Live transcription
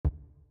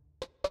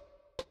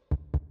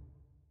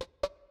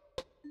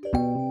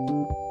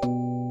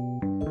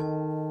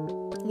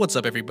What's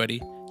up,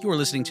 everybody? You are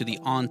listening to the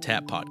On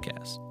Tap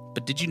podcast.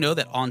 But did you know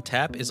that On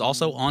Tap is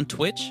also on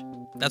Twitch?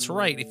 That's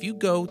right. If you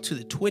go to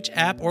the Twitch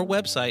app or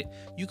website,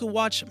 you can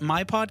watch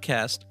my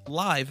podcast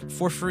live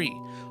for free.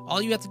 All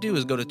you have to do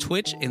is go to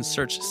Twitch and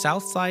search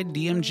Southside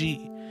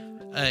DMG.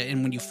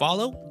 And when you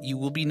follow, you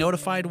will be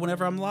notified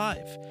whenever I'm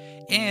live.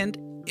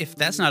 And if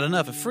that's not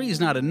enough, if free is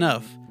not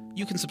enough,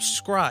 you can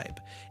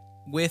subscribe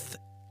with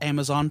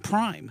Amazon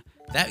Prime.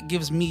 That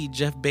gives me,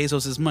 Jeff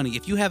Bezos' money.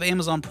 If you have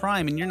Amazon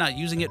Prime and you're not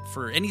using it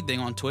for anything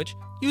on Twitch,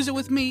 use it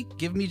with me.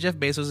 Give me Jeff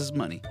Bezos'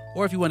 money.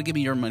 Or if you want to give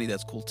me your money,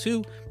 that's cool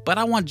too. But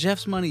I want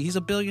Jeff's money. He's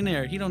a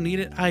billionaire. He don't need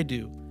it. I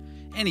do.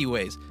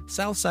 Anyways,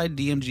 Southside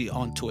DMG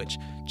on Twitch.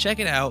 Check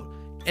it out.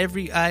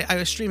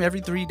 I stream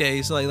every 3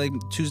 days, like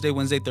Tuesday,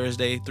 Wednesday,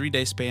 Thursday,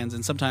 3-day spans,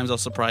 and sometimes I'll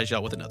surprise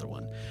y'all with another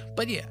one.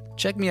 But yeah,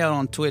 check me out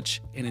on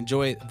Twitch and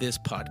enjoy this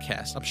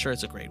podcast. I'm sure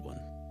it's a great one.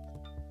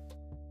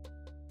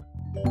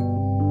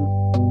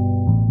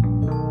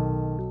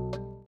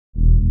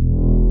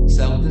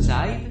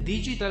 Southside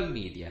Digital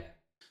Media.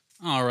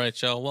 All right,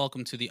 y'all.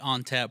 Welcome to the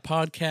On Tap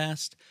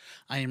podcast.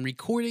 I am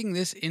recording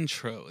this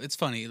intro. It's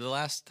funny. The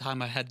last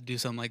time I had to do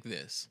something like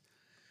this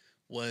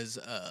was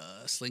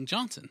Sling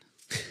Johnson.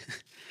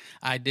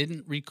 I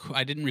didn't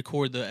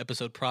record the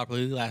episode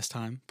properly last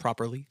time,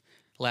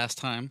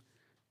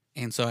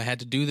 and so I had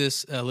to do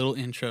this little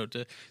intro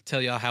to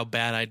tell y'all how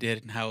bad I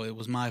did and how it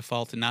was my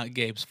fault and not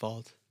Gabe's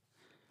fault.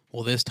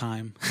 Well, this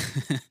time,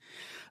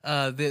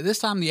 this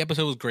time the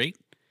episode was great.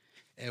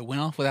 It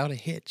went off without a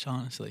hitch.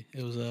 Honestly,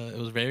 it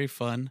was very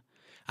fun.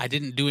 I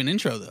didn't do an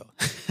intro though.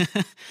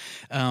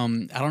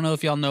 I don't know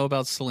if y'all know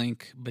about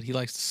Slink, but he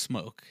likes to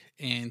smoke,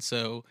 and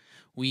so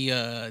we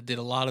did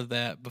a lot of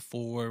that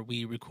before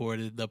we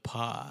recorded the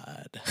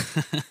pod.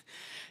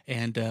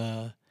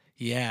 And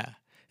yeah.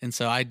 And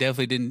so I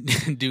definitely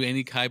didn't do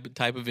any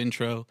type of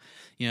intro,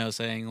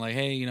 saying like,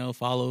 hey,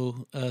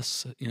 follow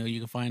us. You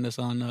can find us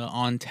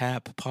on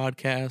Tap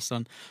Podcast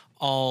on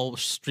all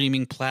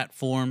streaming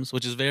platforms,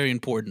 which is very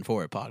important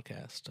for a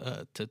podcast,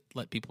 to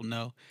let people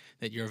know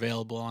that you're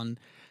available on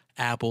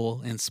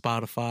Apple and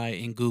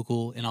Spotify and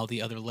Google and all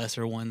the other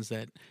lesser ones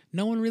that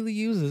no one really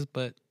uses,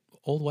 but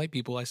old white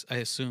people, I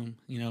assume,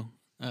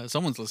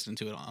 someone's listening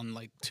to it on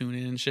like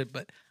TuneIn and shit,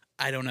 but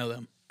I don't know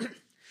them.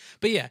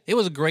 But yeah, it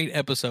was a great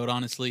episode,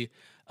 honestly.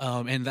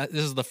 And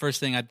this is the first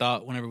thing I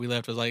thought whenever we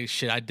left was like,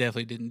 shit, I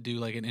definitely didn't do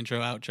like an intro,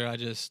 outro. I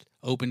just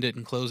opened it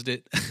and closed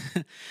it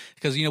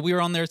because, we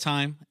were on their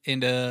time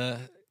and,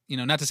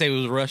 not to say it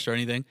was rushed or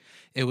anything.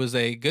 It was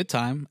a good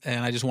time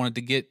and I just wanted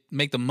to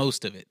make the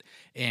most of it.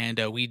 And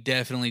we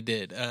definitely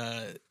did.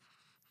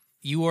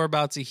 You are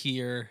about to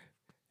hear,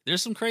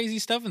 there's some crazy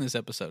stuff in this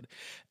episode.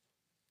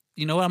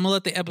 You know what? I'm going to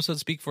let the episode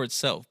speak for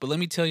itself, but let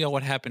me tell y'all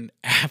what happened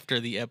after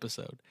the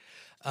episode.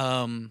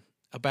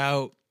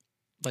 About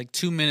like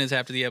 2 minutes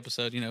after the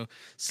episode,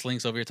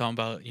 Slink's over here talking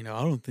about, I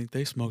don't think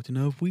they smoked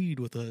enough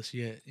weed with us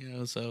yet,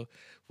 so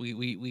we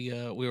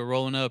were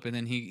rolling up, and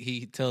then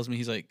he tells me,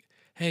 he's like,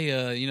 hey,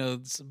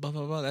 blah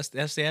blah blah,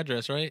 that's the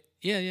address, right?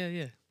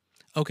 Yeah.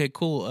 Okay,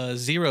 cool.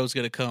 Zero's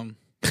gonna come,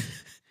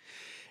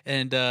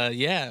 and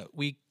yeah,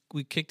 we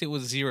kicked it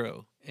with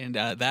Zero, and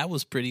that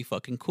was pretty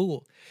fucking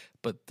cool.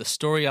 But the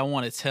story I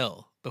want to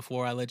tell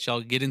before I let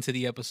y'all get into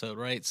the episode,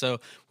 right? So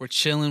we're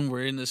chilling,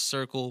 we're in this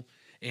circle,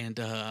 and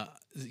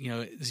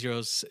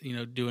Zero's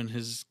doing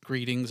his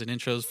greetings and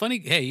intros. Funny,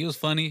 hey, he was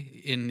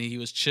funny and he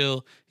was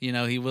chill.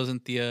 He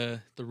wasn't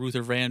the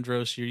Ruther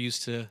Vandross you're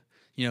used to.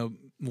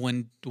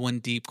 One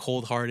deep,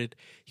 cold hearted.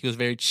 He was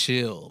very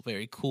chill,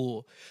 very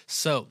cool.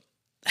 So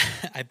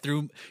I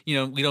threw,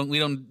 we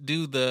don't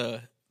do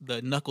the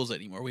knuckles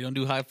anymore. We don't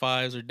do high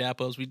fives or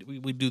dappos.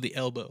 We do the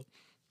elbow.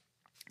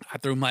 I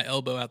threw my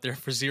elbow out there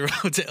for Zero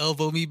to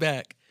elbow me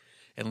back.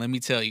 And let me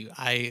tell you,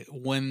 I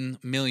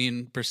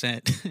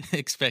 1,000,000%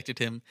 expected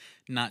him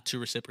not to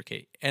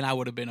reciprocate. And I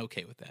would have been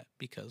okay with that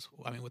because,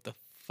 what the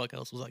fuck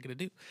else was I going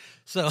to do?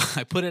 So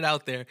I put it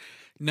out there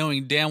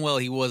knowing damn well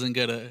he wasn't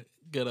gonna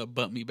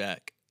bump me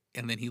back.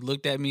 And then he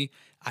looked at me.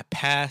 I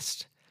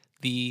passed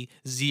the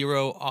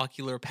Zero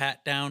ocular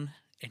pat down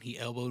and he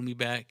elbowed me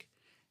back.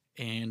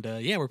 And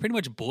yeah, we're pretty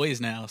much boys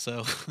now.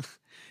 So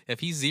if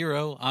he's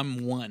 0,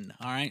 I'm 1.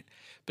 All right.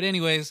 But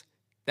anyways,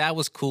 that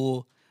was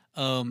cool.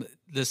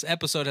 This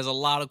episode has a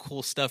lot of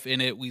cool stuff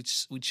in it. We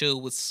chill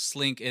with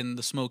Slink and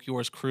the Smoke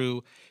Yours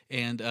crew,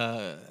 and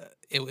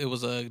it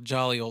was a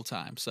jolly old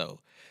time. So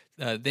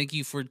thank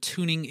you for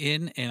tuning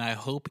in, and I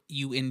hope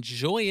you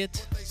enjoy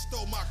it.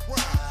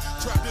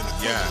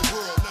 Yeah.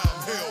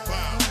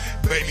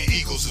 Baby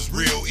Eagles is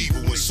real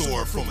evil when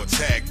soaring from a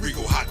tag.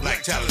 Regal hot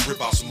black talent,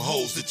 rip out some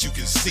holes that you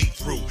can see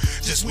through.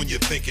 Just when you're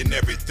thinking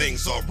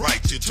everything's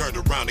alright, you turned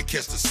around and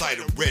catch the sight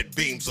of red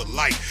beams of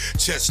light.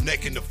 Chest,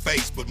 neck in the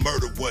face, but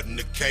murder wasn't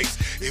the case.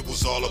 It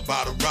was all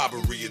about a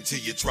robbery until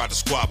you tried to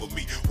squabble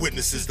me.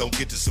 Witnesses don't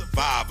get to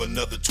survive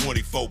another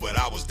 24, but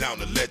I was down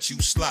to let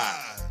you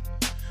slide.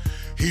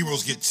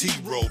 Heroes get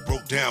T-rolled,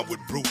 broke down with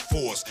brute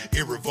force,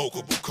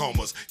 irrevocable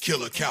comas,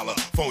 killer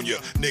California.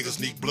 Niggas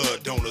need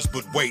blood donors,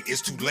 but wait,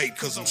 it's too late,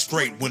 cause I'm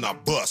straight when I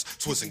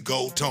bust, twisting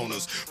gold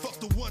toners. Fuck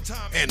the one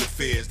time and the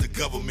feds, the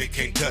government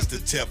can't touch the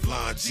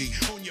Teflon G.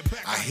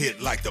 I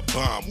hit like the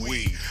bomb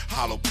weed,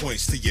 hollow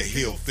points to your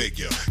heel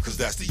figure, cause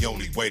that's the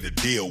only way to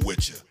deal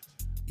with you.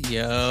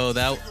 Yo,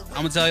 I'm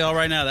gonna tell y'all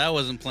right now, that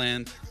wasn't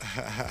planned.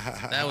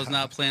 That was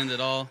not planned at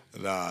all.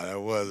 Nah,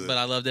 that wasn't. But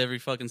I loved every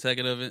fucking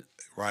second of it.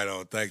 Right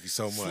on. Thank you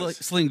so much.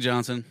 Sling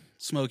Johnson,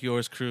 Smoke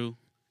Yours crew.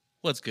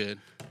 What's good?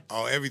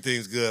 Oh,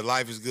 everything's good.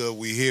 Life is good.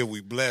 We here.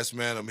 We blessed,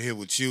 man. I'm here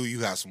with you. You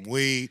got some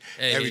weed.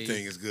 Hey.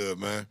 Everything is good,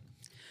 man.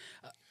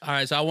 All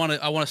right, so I want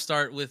to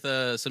start with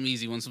some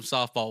easy ones, some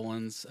softball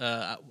ones.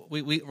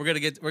 We're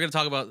gonna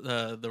talk about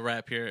the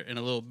rap here in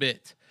a little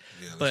bit.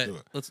 Yeah, but do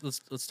it.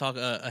 let's talk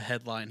a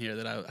headline here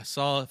that I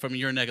saw from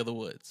your neck of the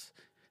woods.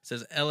 It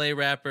says L.A.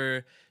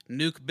 rapper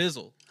Nuke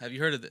Bizzle. Have you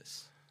heard of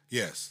this?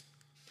 Yes.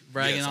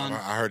 Bragging Yes, on.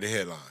 I heard the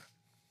headline.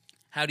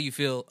 How do you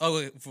feel? Oh,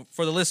 wait,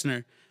 for the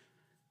listener,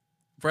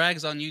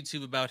 brags on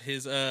YouTube about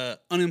his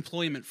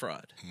unemployment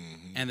fraud,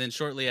 and then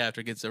shortly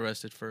after gets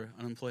arrested for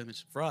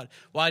unemployment fraud.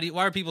 Why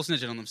are people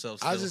snitching on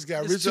themselves? I still? just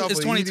got rich off It's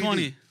of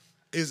 2020.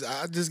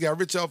 I just got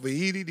rich off of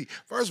EDD.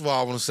 First of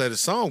all, I want to say the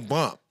song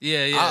bump.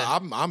 Yeah.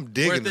 I'm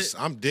digging this.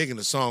 I'm digging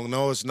the song.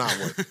 No, it's not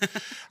worth it.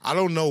 I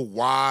don't know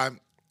why.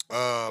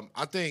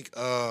 I think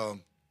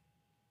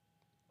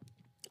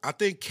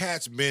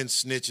cats been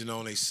snitching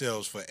on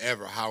themselves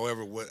forever.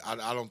 However,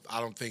 I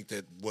don't think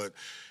that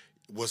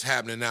what's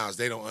happening now is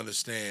they don't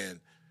understand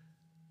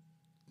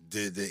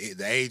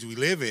the age we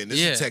live in. This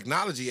is a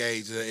technology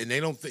age, and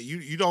they don't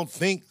you don't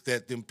think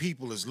that them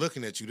people is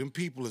looking at you. Them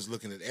people is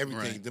looking at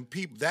everything. Right. Them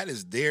people, that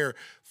is their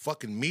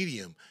fucking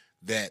medium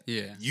that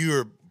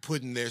you're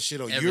putting their shit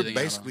on. Everything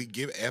you're basically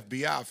giving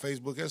FBI,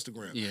 Facebook,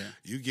 Instagram. Yeah,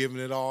 you giving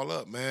it all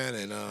up, man.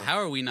 And how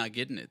are we not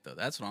getting it though?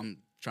 That's what I'm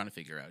trying to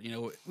figure out. You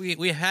know,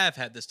 we have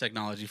had this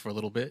technology for a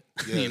little bit.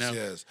 Yes, you know?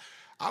 Yes.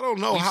 I don't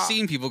know We've how.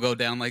 seen people go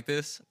down like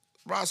this.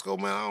 Roscoe,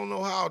 man, I don't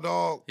know how,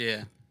 dog.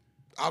 Yeah.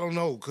 I don't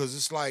know, because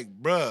it's like,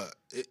 bruh,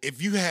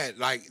 if you had,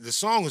 like, the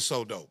song is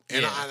so dope.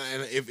 And,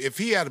 and if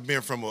he had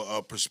been from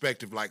a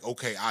perspective like,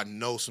 okay, I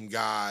know some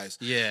guys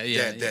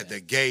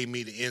that gave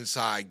me the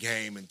inside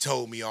game and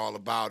told me all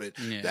about it,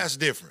 that's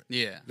different.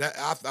 Yeah.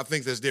 I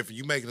think that's different.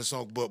 You making a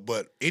song,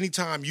 but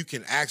anytime you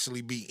can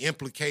actually be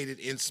implicated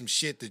in some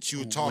shit that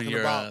you're talking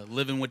about.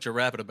 Living what you're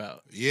rapping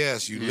about.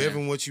 Yes, you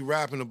living what you're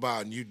rapping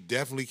about, and you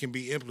definitely can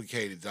be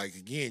implicated. Like,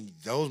 again,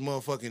 those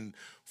motherfucking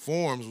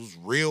forms was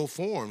real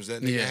forms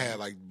that nigga had.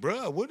 Like,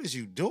 bruh, what is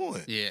you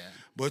doing? Yeah.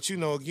 But, you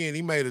know, again,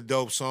 he made a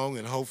dope song,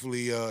 and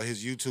hopefully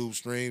his YouTube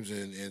streams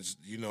and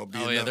you know,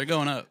 be enough, they're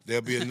going up.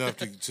 They'll be enough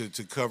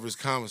to cover his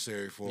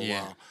commissary for a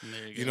while.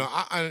 There you know,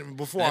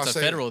 before that's I say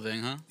a federal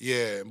thing, huh?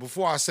 Yeah.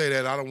 Before I say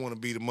that, I don't want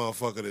to be the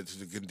motherfucker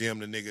to condemn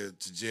the nigga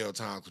to jail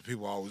time, because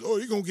people always,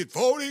 you're gonna get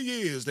 40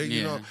 years.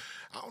 You know,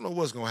 I don't know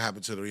what's gonna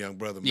happen to the young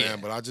brother,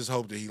 man. But I just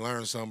hope that he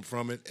learns something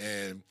from it,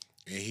 and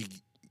he.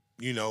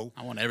 You know,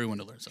 I want everyone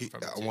to learn something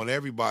from it. I want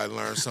everybody to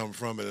learn something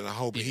from it, and I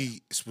hope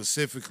he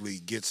specifically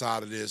gets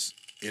out of this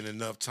in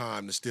enough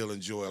time to still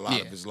enjoy a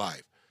lot of his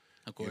life.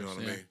 Of course, you know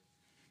what I mean?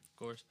 Of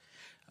course.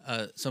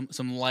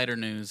 Some lighter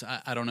news.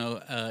 I don't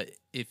know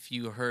if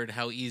you heard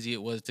how easy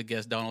it was to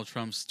guess Donald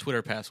Trump's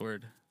Twitter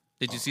password.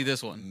 Did you see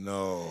this one?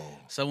 No.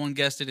 Someone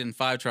guessed it in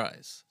 5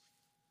 tries.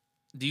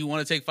 Do you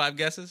want to take 5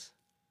 guesses?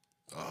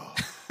 Oh.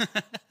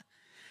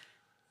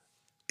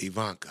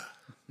 Ivanka.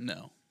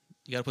 No.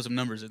 You got to put some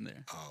numbers in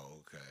there. Oh,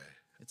 okay.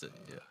 It's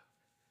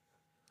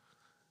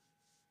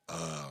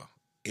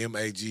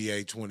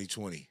MAGA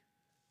 2020.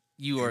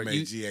 You are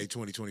MAGA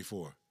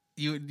 2024.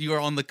 You are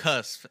on the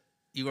cusp.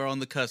 You are on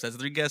the cusp. That's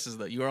 3 guesses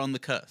though. You are on the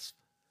cusp.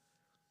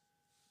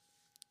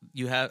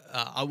 You have.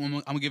 I'm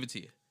gonna give it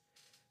to you.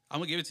 I'm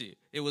gonna give it to you.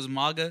 It was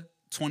MAGA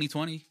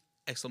 2020 !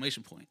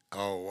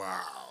 Oh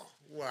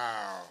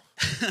wow.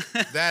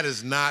 That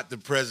is not the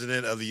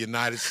president of the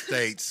United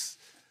States.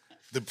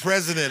 The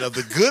president of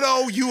the good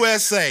old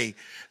USA,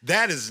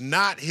 that is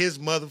not his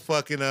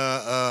motherfucking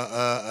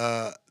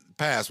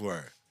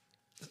password.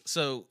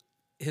 So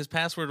his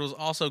password was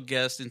also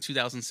guessed in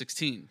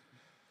 2016.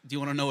 Do you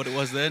want to know what it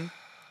was then?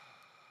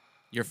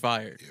 You're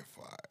fired. You're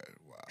fired.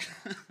 Wow.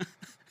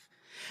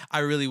 I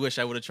really wish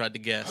I would have tried to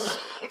guess.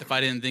 If I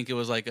didn't think it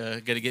was like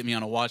going to get me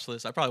on a watch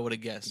list, I probably would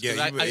have guessed.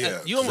 Yeah,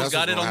 you almost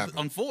got it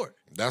on 4.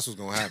 That's what's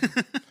going to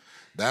happen.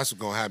 That's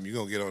what's going to happen. You're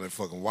going to get on that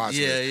fucking watch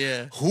list.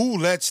 Yeah. Who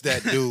lets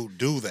that dude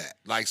do that?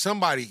 Like,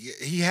 somebody,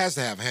 he has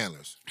to have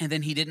handlers. And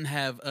then he didn't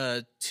have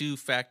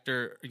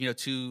two-factor,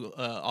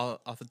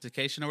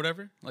 authentication or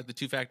whatever, like the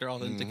two-factor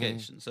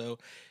authentication. So,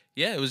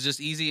 yeah, it was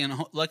just easy.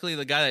 And luckily,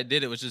 the guy that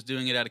did it was just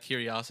doing it out of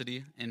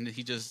curiosity. And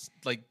he just,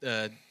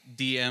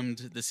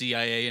 DM'd the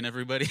CIA and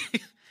everybody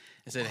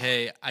and said,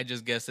 hey, I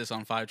just guessed this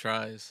on 5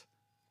 tries.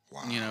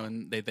 Wow. You know,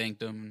 and they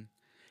thanked him.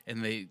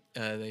 And they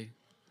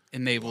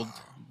enabled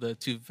the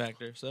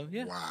 2-factor. So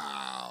yeah.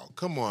 Wow.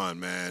 Come on,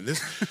 man.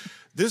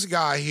 This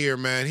guy here,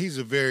 man, he's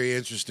a very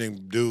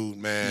interesting dude,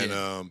 man.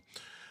 Yeah.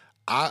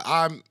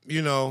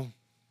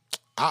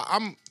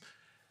 I'm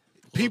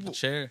people.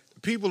 Chair.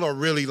 People are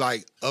really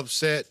like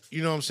upset.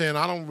 You know what I'm saying?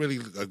 I don't really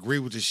agree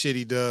with the shit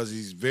he does.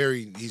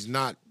 He's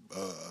not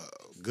a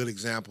good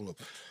example of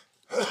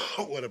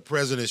what a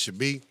president should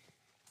be,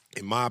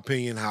 in my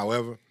opinion.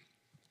 However,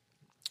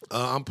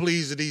 I'm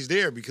pleased that he's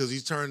there because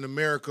he's turned the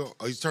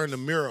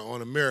mirror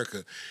on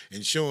America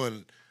and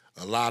showing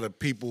a lot of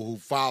people who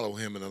follow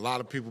him and a lot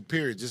of people,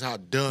 period, just how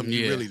dumb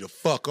you really the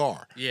fuck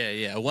are.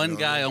 Yeah. One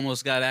guy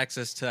almost got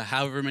access to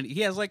however many.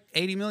 He has like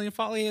 80 million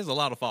followers. He has a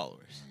lot of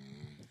followers.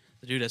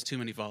 The dude has too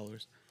many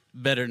followers.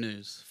 Better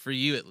news for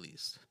you, at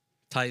least.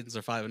 Titans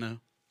are 5-0.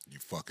 You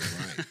fucking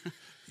right.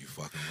 You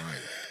fucking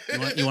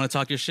right. You want to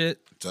talk your shit?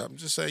 I'm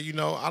just saying,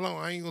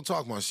 I ain't gonna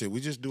talk my shit.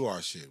 We just do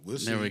our shit. We'll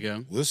see. There we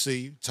go. We'll see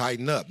you.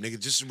 Tighten up, nigga.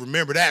 Just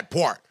remember that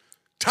part.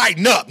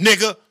 Tighten up,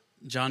 nigga.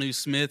 Jonnu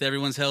Smith,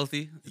 everyone's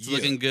healthy. It's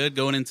looking good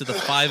going into the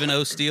 5-0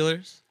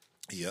 Steelers.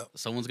 Yep.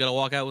 Someone's got to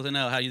walk out with an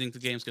L. How do you think the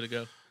game's going to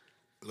go?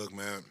 Look,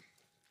 man,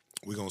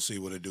 we're going to see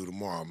what it do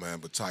tomorrow, man,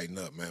 but tighten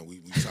up, man.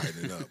 We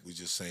tightening up. We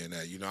just saying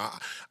that.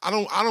 I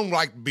don't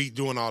like to be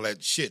doing all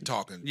that shit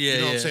talking. Yeah, you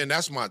know what I'm saying?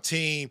 That's my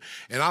team,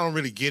 and I don't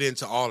really get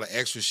into all the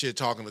extra shit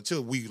talking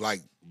until we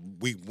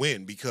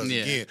win because,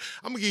 again,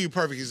 I'm going to give you a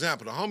perfect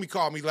example. The homie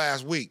called me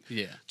last week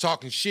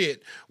talking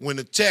shit when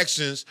the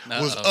Texans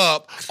was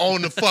up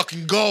on the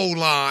fucking goal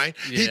line.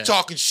 He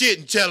talking shit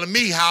and telling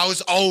me how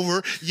it's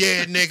over.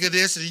 Yeah, nigga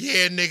this and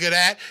yeah, nigga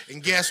that.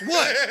 And guess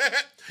what?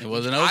 It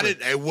wasn't over.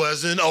 It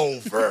wasn't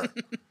over.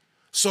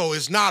 So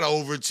it's not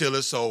over till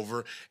it's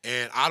over.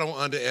 And I don't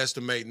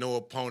underestimate no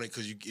opponent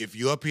because if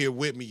you up here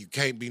with me, you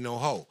can't be no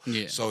hoe.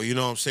 Yeah. So you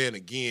know what I'm saying?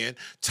 Again,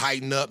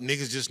 tighten up.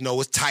 Niggas just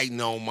know it's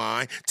Titan on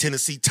mine.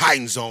 Tennessee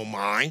Titans on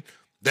mine.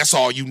 That's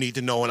all you need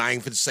to know, and I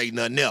ain't finna say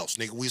nothing else.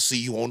 Nigga, we'll see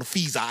you on the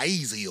Fees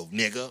Hill,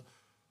 nigga.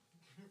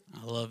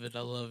 I love it.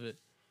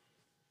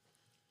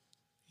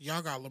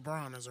 Y'all got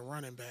LeBron as a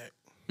running back.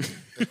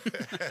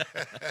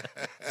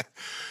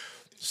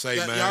 Say,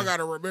 man. Y'all got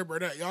to remember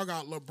that. Y'all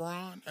got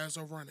LeBron as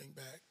a running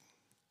back.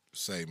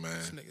 Say, man.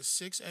 This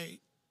nigga 6'8",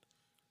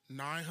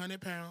 900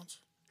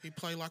 pounds. He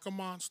play like a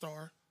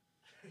monster.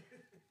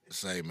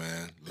 Say,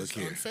 man. Look It's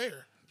here.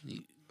 unfair.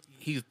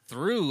 He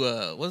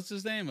threw, what's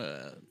his name?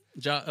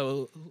 Josh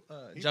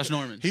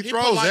Norman. He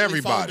throws politely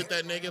everybody.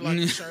 folded that nigga like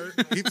a shirt.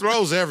 He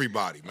throws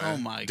everybody, man. Oh,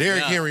 my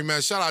Derrick God. Henry,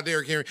 man. Shout out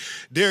Derrick Henry.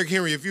 Derrick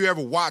Henry, if you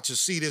ever watch or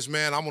see this,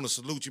 man, I want to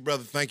salute you,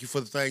 brother. Thank you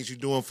for the things you're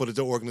doing for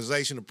the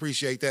organization.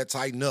 Appreciate that.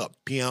 Tighten up,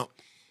 pimp.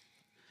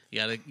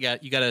 You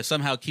gotta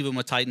somehow keep him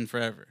a Titan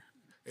forever.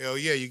 Hell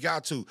yeah, you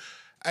got to.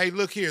 Hey,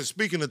 look here.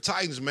 Speaking of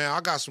Titans, man, I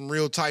got some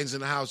real Titans in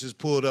the house just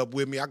pulled up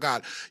with me. I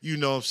got, you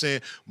know what I'm saying,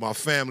 my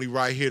family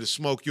right here, the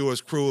Smoke Yours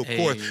crew. Of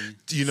course,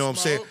 you know what I'm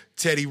saying,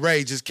 Teddy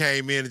Ray just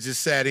came in and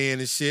just sat in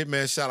and shit,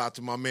 man. Shout out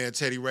to my man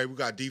Teddy Ray. We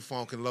got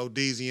D-Funk and Low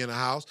Deezy in the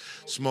house.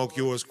 Smoke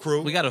Yours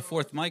crew. We got a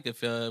fourth mic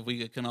if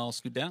we can all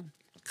scoot down.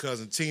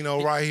 Cousin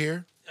Tino right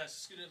here. Yeah,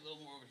 scoot it a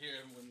little more over here.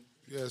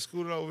 Yeah,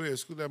 scoot it over here.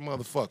 Scoot that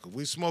motherfucker.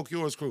 We Smoke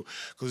Yours crew.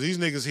 Because these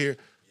niggas here.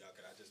 Y'all,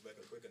 can I just make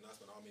a quick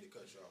announcement? I don't mean to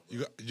cut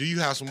you off. Do you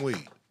have some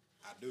weed?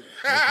 I do.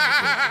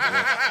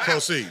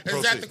 Proceed.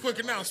 Is that the quick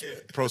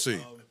announcement?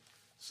 Proceed.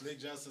 Slick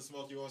Johnson,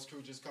 Smoke Yours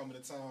crew just coming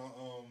to town.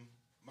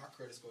 My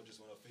credit score just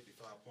went up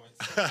 55 points.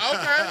 Okay.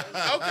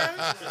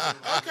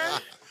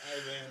 Hey,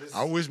 man,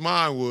 I wish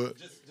mine would.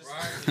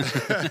 You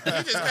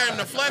just came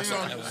to flex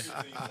on us.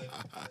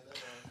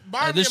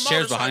 Buy me There's a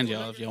chairs behind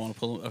motorcycle, y'all if y'all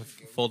want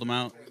to fold them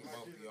out.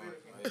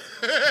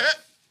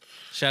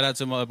 Shout out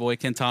to my boy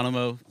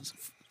Kentanimo.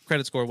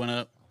 Credit score went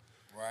up.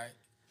 Right.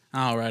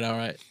 All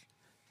right.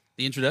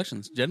 The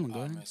introductions. Gentlemen, go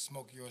ahead. Man,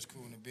 Smoke Yours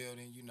crew in the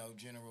building. You know,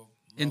 General.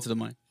 Into the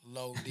mic.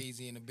 Low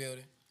Deezy in the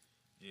building.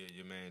 Yeah,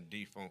 your man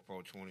D-Funk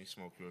 420,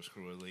 Smoke Yours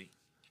crew elite.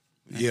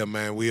 Yeah,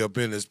 man, we up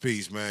in this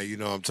piece, man. You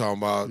know what I'm talking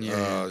about?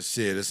 Yeah.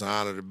 Shit, it's an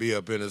honor to be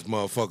up in this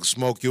motherfucker.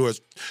 Smoke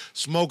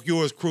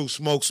Yours crew,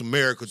 Smokes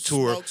America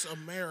tour. Smokes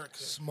America.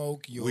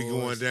 Smoke Yours. We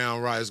going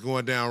down right. It's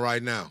going down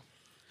right now.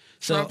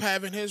 Trump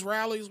having his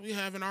rallies, we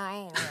having our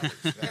own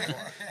rallies.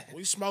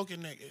 We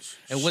smoking niggas.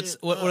 And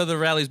what have the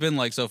rallies been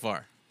like so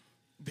far?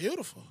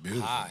 Beautiful.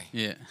 Hi.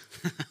 Yeah.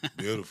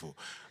 Beautiful.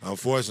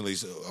 Unfortunately,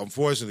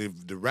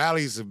 the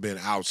rallies have been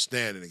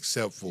outstanding,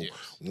 except for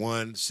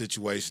one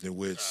situation in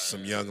which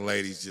some young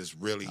ladies just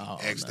really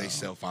X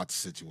themselves out the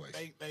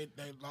situation. They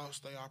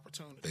lost their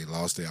opportunity. They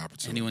lost their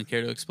opportunity. Anyone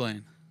care to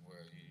explain?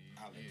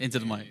 Into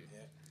the mic.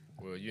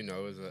 Well, you know,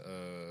 it was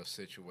a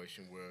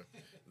situation where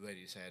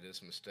ladies had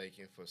us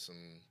mistaken for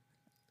some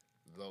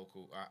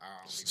local.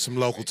 Some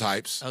local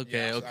types.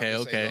 Okay.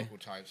 Local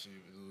types, you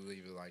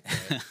leave it like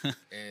that.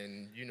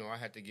 And you know, I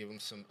had to give them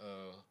some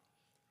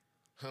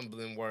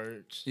humbling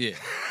words, Yeah.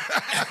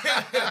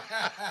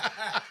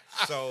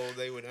 so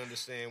they would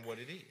understand what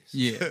it is.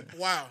 Yeah.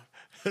 Wow.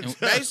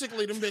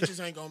 Basically, them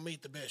bitches ain't gonna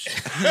meet the bishop.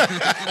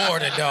 Or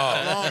the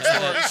dog. Long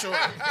story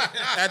short,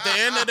 at the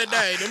end of the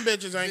day, them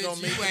bitches ain't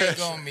gonna meet You the ain't bishop.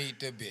 gonna meet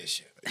the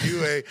bishop.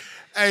 You ain't.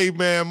 Hey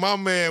man, my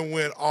man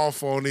went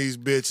off on these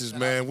bitches,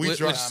 man. We Which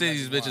drive.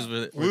 cities bitches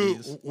were We,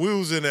 these? we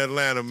was in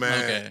Atlanta,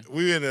 man. Okay.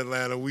 We in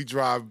Atlanta. We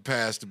driving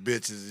past the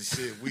bitches and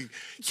shit. We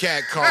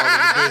cat calling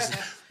the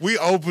bitches. We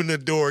open the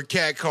door,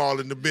 cat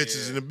calling the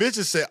bitches, and the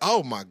bitches said,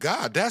 "Oh my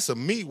God, that's a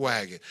meat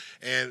wagon."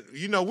 And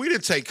you know, we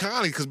didn't take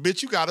Connie because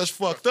bitch, you got us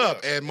fucked up.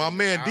 And my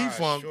man I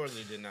Defunct,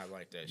 surely did not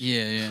like that shit.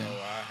 Yeah. So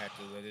I had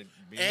to let it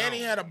be And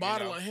he known, had a you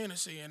bottle know? of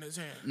Hennessy in his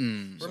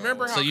hand.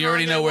 Remember how So you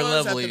already Kanye know we're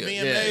was lovely. at the VMAs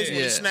Yeah, when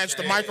yeah. he snatched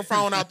the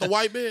microphone out the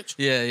white bitch?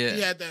 Yeah. He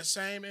had that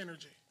same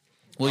energy.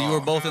 Well, you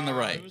were both in the It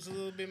right. was a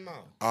little bit more.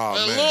 oh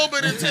A man, little bit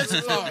A little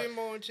intensified. bit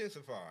more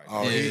intensified.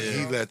 oh Yeah.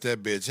 he let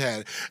that bitch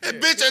have it.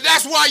 And bitch,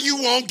 that's why you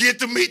won't get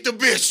to meet the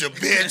bishop,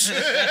 bitch,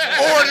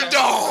 or the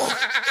dog.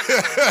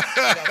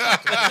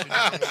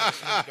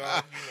 Snoop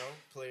Dogg, you know,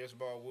 Players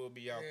Ball will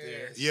be out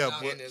there. Yeah,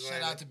 Shout but out-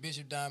 shout out to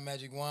Bishop Don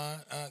Magic Wine.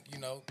 You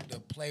know, the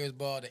Players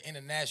Ball, the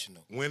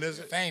international. when is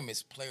it?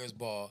 Famous Players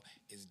Ball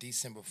is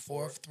December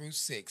 4th through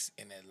 6th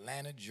in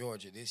Atlanta,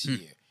 Georgia this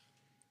year.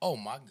 Oh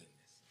my goodness.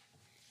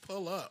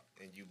 Pull up.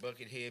 And you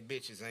buckethead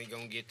bitches ain't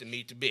gonna get to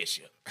meet the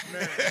bishop.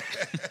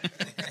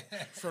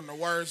 From the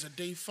words of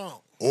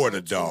Defunct. Or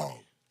the dog,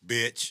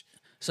 bitch.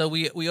 So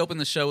we opened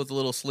the show with a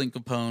little Sling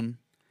Capone.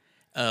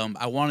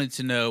 I wanted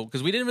to know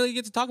because we didn't really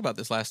get to talk about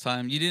this last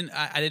time. You didn't.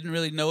 I didn't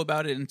really know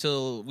about it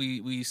until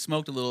we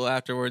smoked a little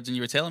afterwards, and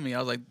you were telling me. I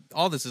was like,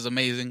 "All this is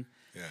amazing."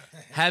 Yeah.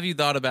 Have you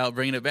thought about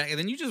bringing it back? And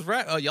then you just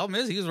rap. Oh, y'all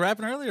missed. He was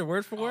rapping earlier,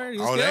 word for word. He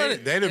was Oh, killing they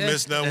it. didn't Yeah.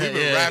 miss nothing. We've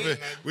been Yeah. rapping.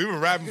 We've been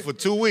rapping for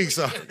 2 weeks.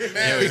 There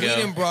we We go.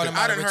 done brought him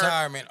I out of done heard-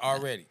 retirement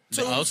already.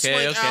 Two Okay,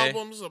 Sling okay.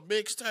 albums, a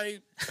mixtape,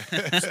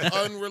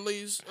 some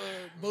unreleased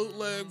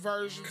bootleg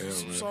versions of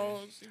some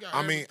songs. You got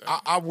I mean,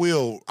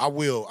 everything.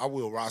 I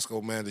will,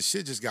 Roscoe, man. The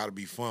shit just got to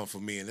be fun for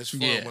me, and it's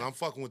fun Yeah. when I'm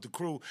fucking with the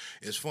crew.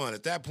 It's fun.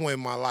 At that point in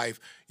my life,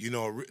 you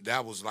know,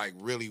 that was like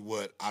really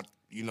what I,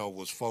 you know,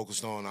 was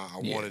focused on. I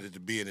wanted it to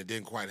be, and it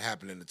didn't quite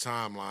happen in the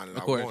timeline that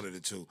Of I course. wanted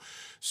it to.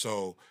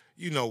 So,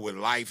 you know, with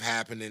life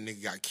happening,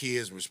 nigga got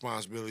kids and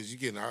responsibilities. You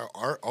getting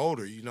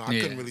older. You know, I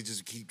Yeah. couldn't really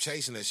just keep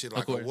chasing that shit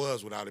like I course.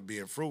 was without it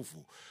being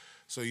fruitful.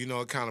 So, you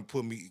know, it kind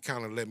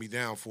of let me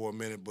down for a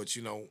minute. But,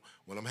 you know,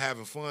 when I'm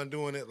having fun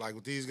doing it, like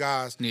with these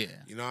guys, Yeah.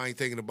 you know, I ain't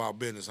thinking about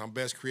business. I'm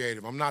best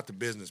creative. I'm not the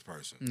business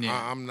person.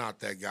 Yeah. I'm not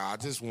that guy. I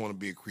just want to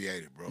be a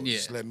creative, bro. Yeah.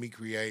 Just let me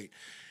create,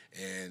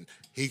 and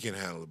he can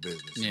handle the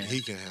business. Yeah. And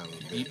he can handle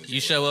the business.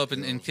 You show up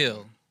and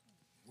kill.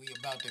 We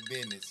about the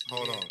business.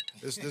 Hold Yeah. on.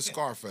 This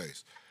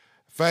Scarface.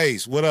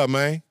 Face, what up,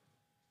 man?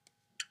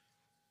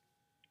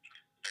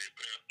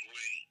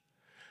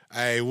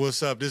 Hey,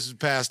 what's up? This is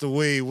Pastor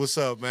Weed. What's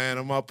up, man?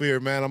 I'm up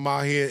here, man. I'm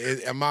out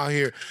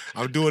here.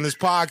 I'm doing this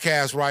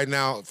podcast right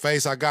now.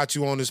 Face, I got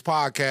you on this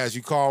podcast.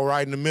 You call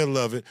right in the middle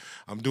of it.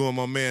 I'm doing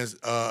my man's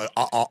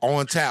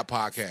On Tap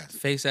podcast.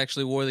 Face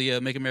actually wore the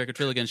Make America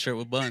Trill Again shirt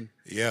with bun.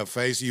 Yeah,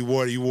 Face, you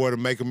wore the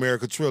Make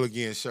America Trill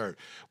Again shirt.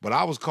 But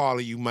I was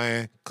calling you,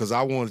 man, because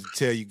I wanted to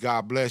tell you,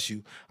 God bless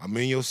you. I'm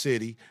in your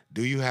city.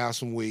 Do you have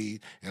some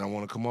weed? And I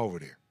want to come over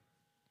there.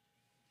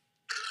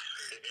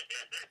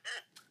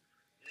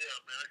 Yeah,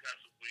 man, I got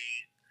some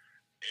weed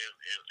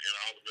and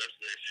all the rest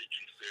of that shit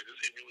you said. Just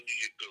hit me when you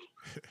get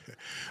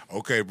through.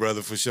 Okay,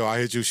 brother, for sure. I'll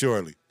hit you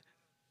shortly.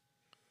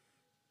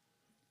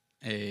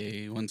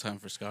 Hey, one time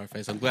for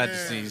Scarface. I'm glad to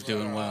see he's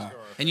doing well.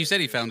 And you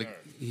said he found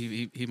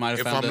he might have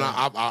If found I'm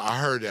not, I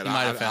heard that. He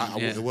might have found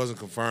it, yeah. It wasn't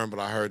confirmed, but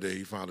I heard that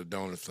he found a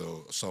donor.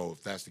 So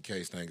if that's the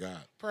case, thank God.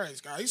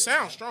 Praise God. He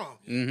sounds strong.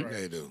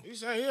 They do. He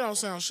don't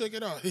sound shook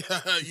at all.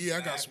 Yeah,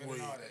 I got some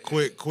weed.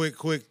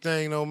 Quick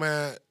thing though,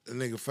 man. The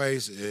nigga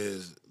Face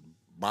is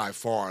by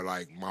far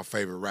like my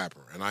favorite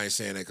rapper, and I ain't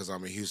saying that because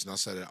I'm in Houston. I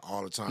say that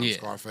all the time. Yeah.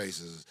 Scarface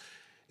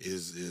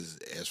is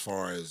as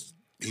far as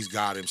he's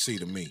God MC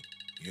to me.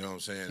 You know what I'm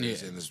saying? Yeah.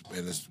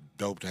 And it's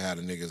dope to have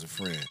a nigga as a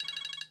friend.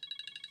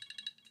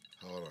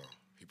 Hold on,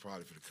 he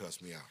probably finna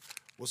cuss me out.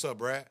 What's up,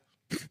 Brad?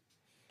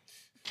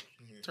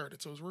 Turned it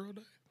to his real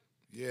day.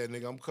 Yeah,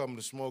 nigga, I'm coming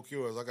to Smoke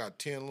Yours. I got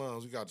 10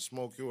 lungs. We got the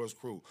Smoke Yours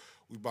crew.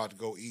 We about to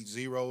go eat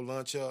zero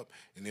lunch up,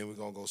 and then we're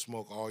going to go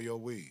smoke all your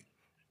weed.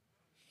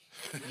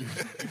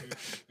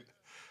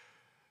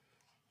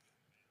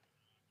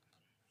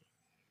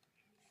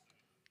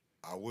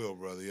 I will,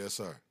 brother. Yes,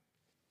 sir.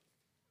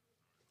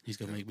 He's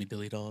gonna make me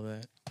delete all of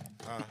that.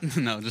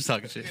 No, just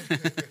talking shit.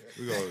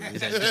 We go. He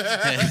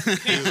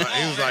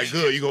was like,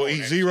 good. You going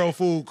to eat zero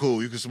food?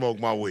 Cool. You can smoke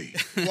my weed.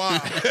 Wow.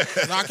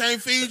 'Cause I can't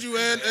feed you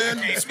and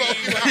smoke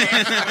you.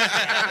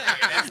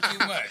 That's too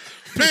much.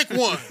 Pick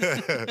one.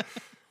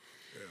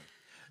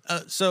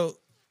 So,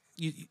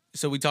 you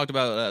so we talked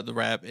about the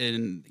rap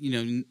and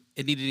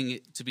it needing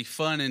it to be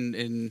fun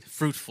and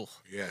fruitful.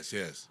 Yes,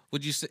 yes.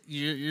 Would you say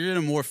you're in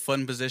a more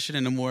fun position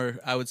and a more,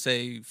 I would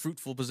say,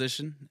 fruitful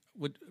position,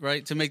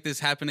 right, to make this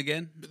happen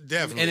again?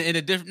 Definitely. And in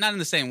a different, not in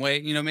the same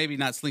way, maybe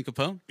not Sling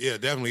Capone. Yeah,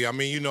 definitely. I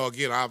mean,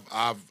 again,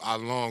 I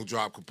long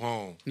dropped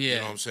Capone. Yeah. You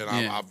know what I'm saying?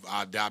 Yeah.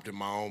 I adopted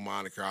my own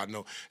moniker. I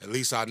know, at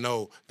least I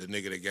know the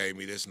nigga that gave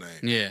me this name.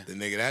 Yeah. The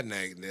nigga that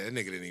nigga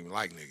didn't even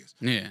like niggas.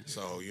 Yeah.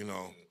 So,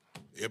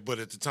 but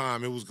at the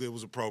time it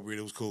was appropriate.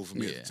 It was cool for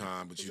me at the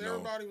time. But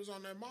everybody was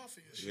on that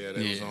mafia shit. Yeah,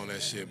 they was on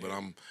that shit. But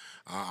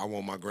I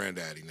want my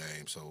granddaddy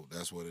name, so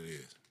that's what it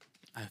is.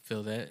 I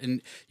feel that,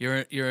 and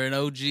you're an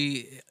OG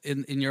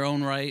in your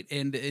own right,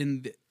 and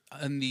in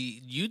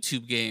the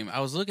YouTube game.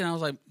 I was looking, I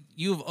was like,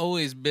 you've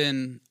always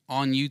been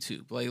on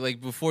YouTube, like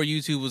before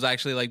YouTube was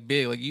actually like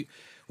big. Like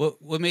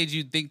what made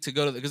you think to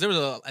go to? Because there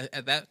was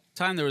at that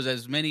time there was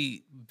as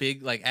many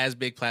big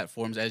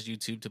platforms as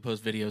YouTube to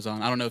post videos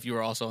on. I don't know if you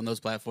were also on those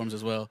platforms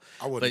as well.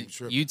 I wouldn't be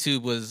tripping.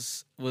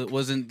 YouTube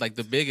wasn't like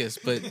the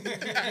biggest, but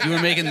you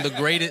were making the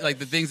greatest, like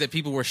the things that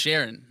people were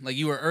sharing. Like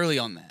you were early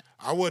on that.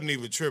 I wasn't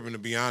even tripping, to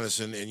be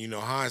honest, and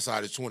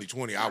hindsight is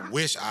 20/20. I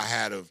wish I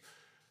had have,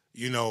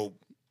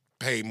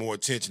 paid more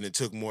attention and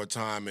took more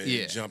time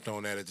and jumped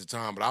on that at the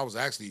time. But I was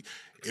actually,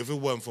 if it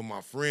wasn't for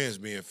my friends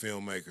being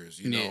filmmakers,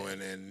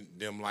 and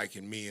them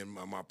liking me and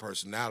my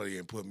personality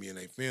and putting me in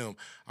a film,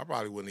 I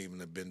probably wouldn't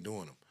even have been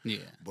doing them. Yeah.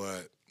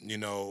 But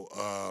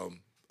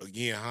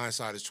again,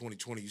 hindsight is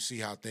 20/20. You see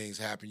how things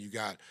happen. You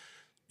got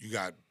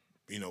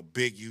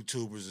big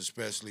YouTubers,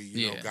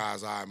 especially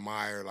guys I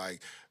admire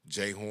like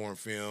Jay Horn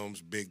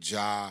Films, Big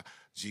Ja,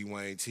 G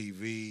Wayne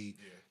TV.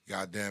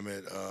 God damn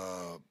it,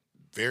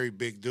 very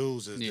big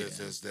dudes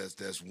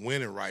that's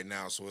winning right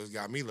now. So it's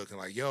got me looking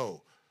like,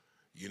 yo,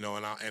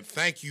 and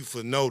thank you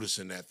for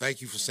noticing that.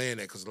 Thank you for saying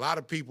that, because a lot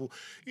of people,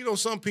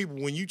 some people,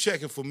 when you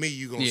checking for me,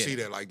 you gonna see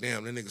that like,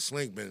 damn, that nigga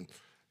Slink been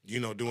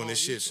doing this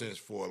shit since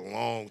for a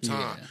long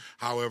time. Yeah.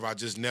 However, I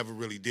just never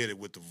really did it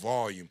with the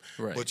volume.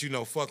 Right. But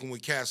fucking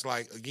with cats,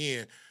 like,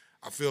 again,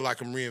 I feel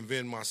like I'm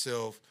reinventing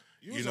myself.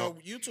 You was on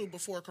YouTube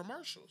before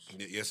commercials.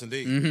 Yes,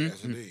 indeed. Mm-hmm.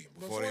 Yes, indeed.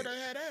 Before they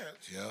had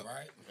ads. Yeah.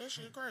 Right. That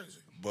shit crazy.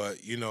 But,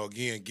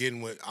 again,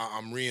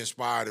 I'm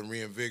re-inspired and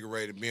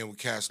reinvigorated being with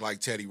cats like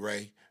Teddy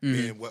Ray,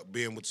 being with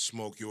the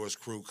Smoke Yours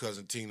crew,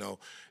 Cousin Tino,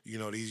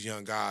 these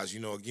young guys.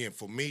 Again,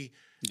 for me,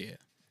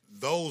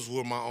 those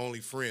were my only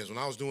friends. When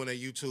I was doing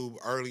that YouTube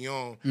early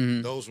on,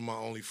 those were my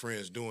only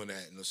friends doing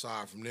that. And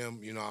aside from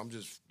them, I'm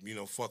just,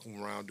 fucking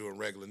around doing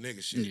regular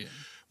nigga shit. Yeah.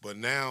 But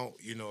now,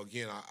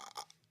 again,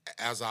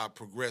 as I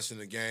progress in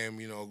the game,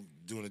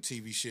 doing the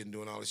TV shit and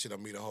doing all this shit, I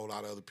meet a whole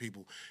lot of other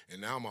people.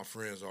 And now my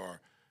friends are,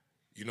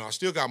 I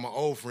still got my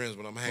old friends,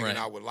 but I'm hanging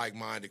out with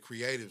like-minded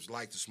creatives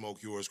like the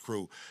Smoke Yours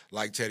crew,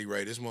 like Teddy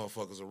Ray. This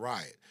motherfucker's a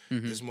riot.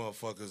 Mm-hmm. This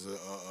motherfucker's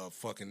a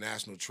fucking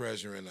national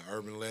treasure and an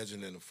urban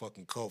legend and a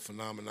fucking cult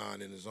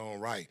phenomenon in his own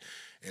right.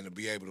 And to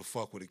be able to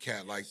fuck with a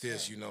cat like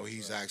this,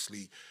 he's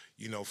actually,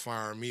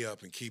 firing me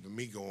up and keeping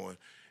me going.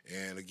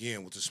 And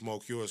again, with the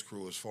Smoke Yours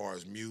crew, as far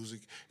as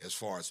music, as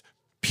far as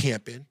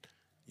pimping,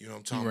 you know what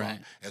I'm talking about?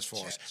 As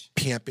far as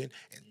pimping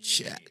and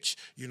church,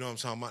 you know what I'm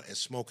talking about? And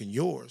smoking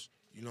yours.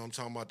 You know what I'm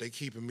talking about? They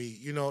keeping me,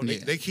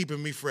 they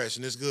keeping me fresh,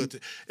 and it's good.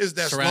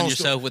 Surround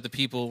yourself with the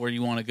people where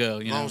you want to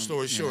go. Long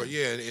story short,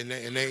 and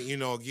they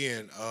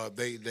again,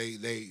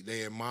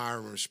 they admire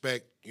and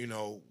respect,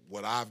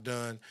 what I've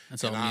done,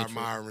 That's and all I mutual.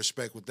 admire and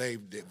respect what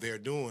they're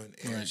doing,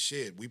 and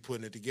shit, we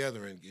putting it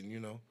together, and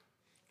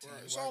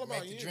Right. It's all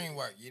about make you. the dream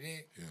work. You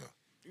did. Yeah.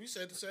 We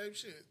said the same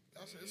shit.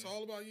 I said it's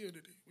all about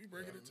unity. We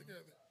bringing it together.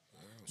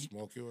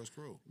 Smoke Yours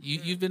crew.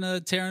 You've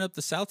been tearing up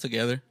the South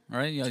together,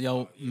 right?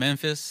 Y'all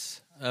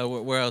Memphis.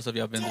 Where else have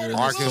y'all been through?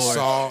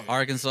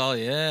 Arkansas.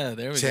 Yeah,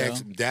 there we go.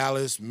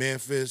 Dallas,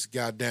 Memphis,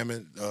 goddamn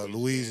it,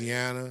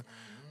 Louisiana.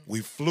 We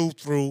flew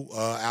through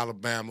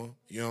Alabama.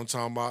 You know what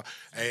I'm talking about?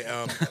 Hey,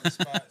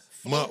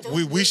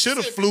 we should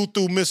have flew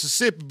through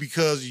Mississippi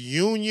because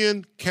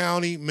Union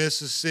County,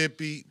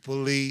 Mississippi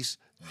police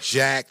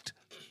jacked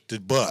the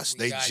bus.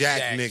 They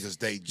jacked niggas.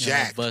 They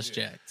jacked. Bus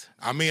jacked.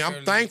 I mean,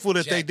 I'm thankful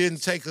that they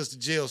didn't take us to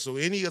jail. So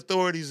any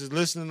authorities is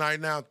listening right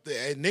now,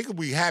 hey, nigga,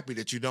 we happy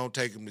that you don't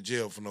take them to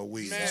jail for no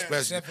weed.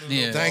 Especially,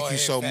 thank you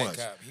so much.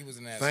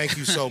 Thank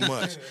you so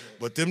much.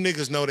 But them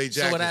niggas know they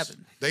jacked us. What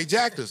happened? They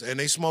jacked us, and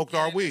they smoked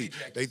our weed.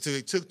 They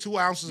took 2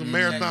 ounces of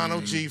Marathon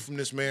OG from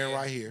this man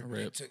right here.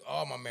 They took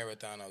all my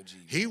Marathon OG.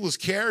 He was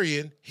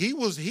carrying. He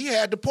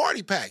had the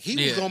party pack.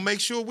 He was gonna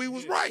make sure we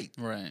was right.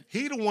 Right.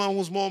 He the one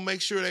was gonna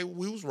make sure that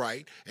we was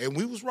right, and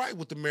we was right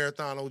with the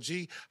Marathon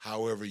OG.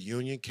 However,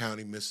 Union County,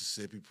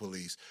 Mississippi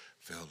police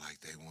felt like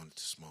they wanted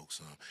to smoke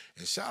some.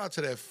 And shout out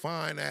to that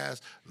fine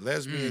ass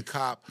lesbian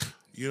cop.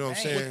 You know what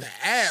I'm saying? With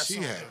the ass she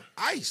on had her.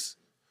 ice.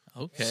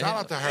 Okay. Shout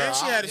out to her. And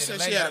she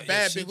had a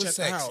bad bitch at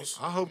the house.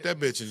 I hope that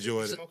bitch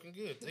enjoyed it. Smoking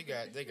good.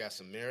 They got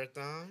some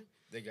Marathon.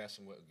 They got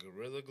some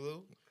Gorilla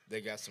Glue.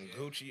 They got some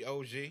Gucci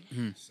OG.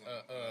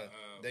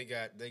 They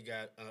got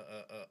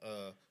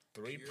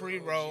 3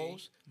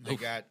 pre-rolls. They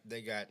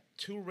got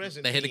 2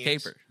 resin. They hit a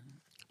pens. caper.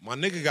 My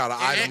nigga got an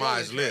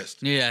itemized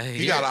list. Yeah,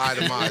 He got an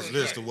itemized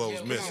list of what was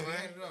Come missing. on, man.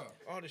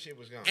 All this shit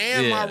was gone.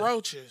 And Yeah. my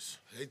roaches.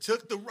 They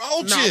took the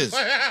roaches.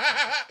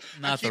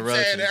 Not the Keep saying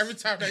roaches. it every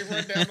time they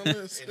run down the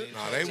list.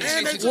 Nah, they And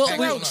they was, took Well,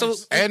 the wait, roaches. so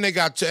and they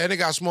got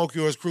Smoke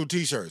Yours Crew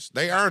T-shirts.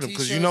 They earned them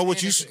because you know what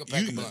T-shirts and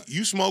they took a pack of blunts.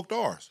 you smoked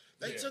ours.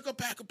 They took a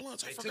pack of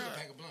blunts. I They took forgot. a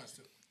pack of blunts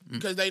too.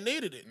 Because they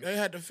needed it. They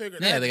had to figure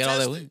it out. Yeah, they got all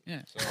that weed.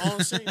 Yeah.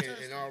 On scene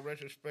test. In all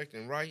retrospect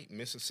and right,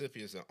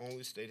 Mississippi is the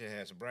only state that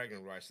has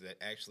bragging rights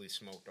that actually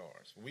smoked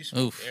ours. We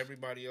smoked Oof.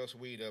 everybody else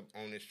weed up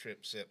on this trip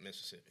except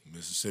Mississippi.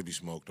 Mississippi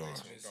smoked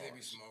ours.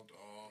 Mississippi smoked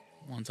all.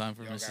 One time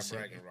for Y'all got Mississippi.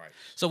 bragging rights.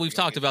 So we've We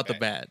gonna talked get about the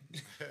back.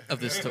 bad of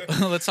this.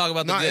 Let's talk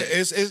about the No, good.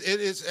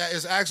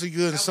 it's actually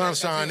good and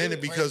sunshine in it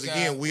because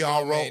again we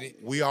all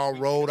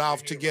rode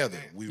off together.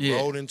 We Yeah.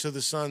 rode into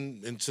the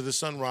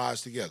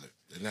sunrise together,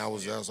 and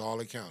that's all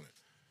that counted.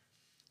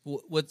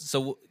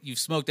 So you've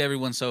smoked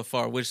everyone so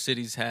far. Which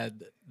cities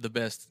had the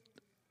best?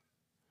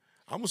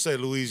 I'm gonna say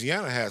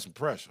Louisiana had some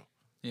pressure.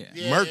 Yeah.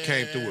 Merck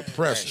came through with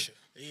pressure.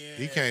 Yeah.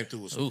 He came through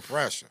with some Oof.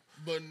 pressure.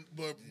 But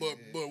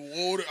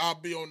Ward, I'll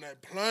be on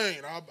that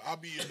plane. I'll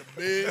be in the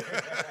bed.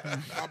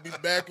 I'll be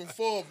back and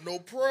forth. No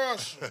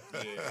pressure.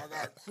 I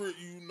got crit,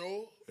 you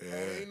know.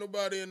 Ain't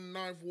nobody in the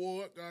 9th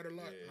Ward got it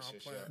like. No, I'm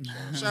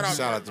playing.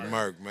 Shout out to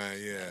Merck, man.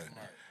 Yeah.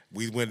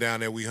 We went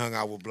down there. We hung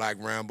out with Black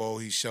Rambo.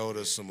 He showed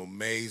us some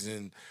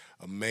amazing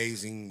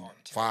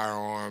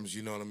firearms.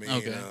 You know what I mean?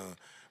 Okay.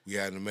 We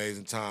had an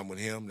amazing time with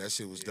him. That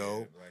shit was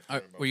dope.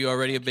 Were you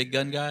already a big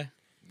gun guy?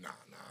 Nah.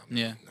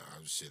 Yeah. Nah,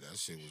 shit. That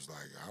shit was like,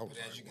 I was But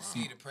as like, you can wow.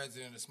 see, the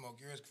president of Smoke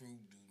Yours Crew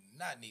do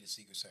not need a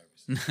Secret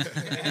Service.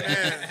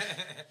 Man,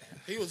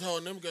 he was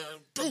holding them guns.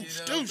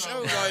 Doosh, You know doosh. what I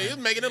I'm was talking like, he was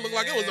making it look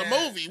like it was a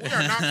movie. We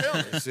are not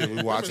filming. Shit,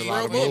 we watch a Them is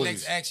lot of real Your movies.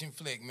 next action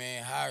flick,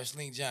 man. Hire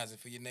Sling Johnson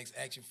for your next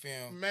action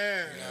film.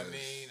 Man. You know what I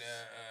mean?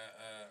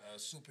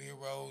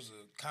 Superheroes,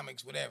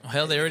 comics, whatever.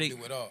 Hell, they already.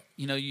 do it all.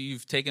 You know,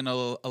 you've taken a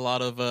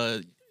lot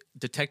of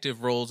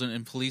detective roles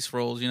and police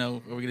roles. You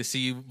know, are we gonna see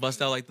you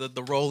bust out like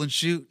the roll and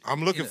shoot?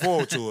 I'm looking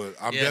forward to it.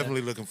 I'm Yeah.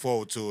 definitely looking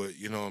forward to it.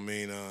 You know what I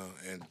mean?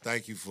 And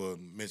thank you for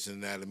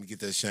mentioning that. Let me get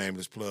that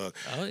shameless plug.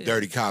 Oh, yeah.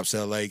 Dirty Cops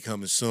LA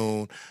coming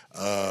soon.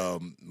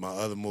 My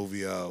other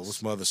movie,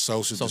 what's my other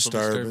Social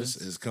Disturbance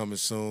is coming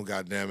soon.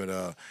 God damn it.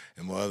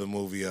 And my other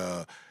movie,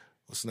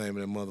 what's the name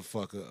of that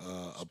motherfucker?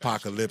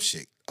 Apocalypse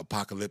Shit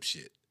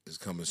is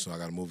coming soon. I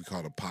got a movie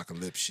called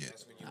Apocalypse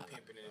Shit.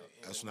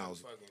 That's when I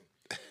was.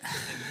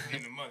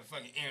 In the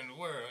motherfucking end of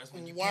the world. That's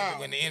when you Wow.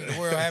 when the end of the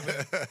world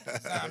happens.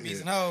 Zombies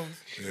and hoes.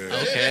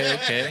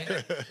 Okay.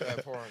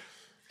 That part.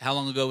 How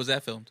long ago was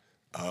that filmed?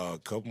 About a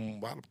couple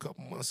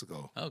months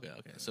ago. Okay.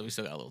 So we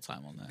still got a little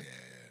time on that. Yeah.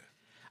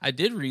 I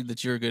did read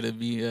that you were going to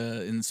be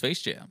in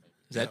Space Jam.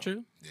 Is that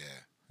true? Yeah.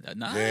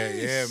 Nice.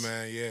 Yeah,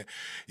 man, yeah.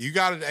 You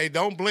got to, hey,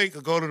 don't blink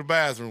or go to the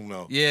bathroom,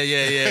 though.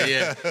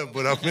 Yeah.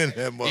 But I'm in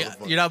that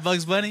motherfucker. You're not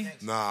Bugs Bunny?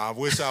 Nah, I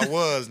wish I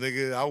was,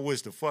 nigga. I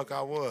wish the fuck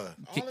I was.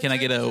 Can I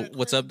get a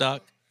what's up,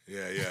 Doc?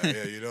 Yeah.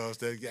 You know what I'm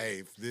saying?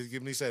 Hey,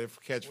 give me say the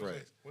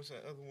catchphrase. What's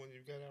that other one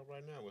you got out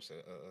right now? What's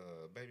that?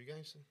 Baby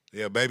Gangster?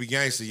 Yeah, Baby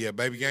Gangster. Yeah,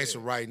 Baby Gangster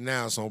right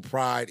now. It's on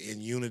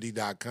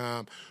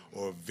prideinunity.com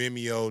or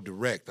Vimeo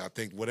Direct. I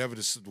think whatever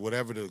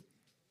the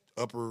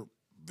upper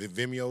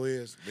Vimeo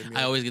is.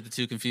 I always get the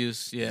two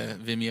confused. Yeah,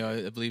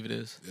 Vimeo, I believe it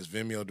is. It's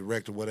Vimeo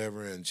Direct or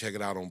whatever, and check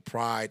it out on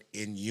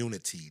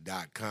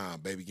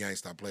prideinunity.com. Baby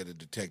Gangsta, I played a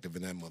detective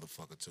in that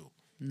motherfucker too.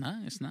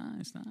 Nice.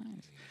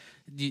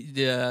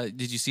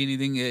 Did you see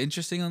anything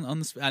interesting on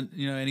the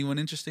anyone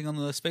interesting on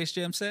the Space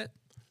Jam set?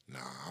 Nah,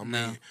 I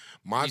mean,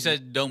 You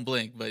said don't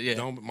blink, but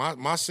yeah,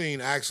 my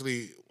scene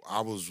actually.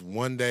 I was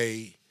one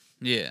day.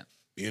 yeah.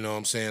 You know what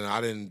I'm saying? I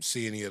didn't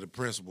see any of the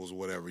principals or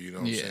whatever. You know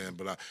what I'm saying?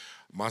 But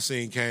my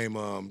scene came.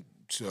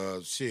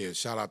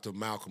 Shout out to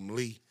Malcolm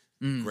Lee,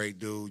 great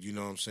dude. You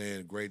know what I'm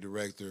saying? Great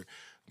director.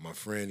 My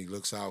friend, he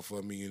looks out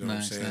for me. You know what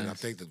I'm saying? I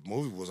think the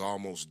movie was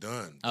almost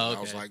done. Oh, okay.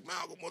 I was like,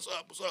 Malcolm, what's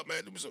up,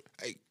 man? Do me some.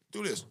 Hey,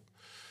 do this.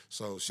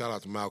 So shout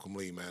out to Malcolm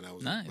Lee, man. That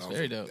was Nice, that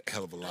very was dope. a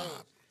hell of a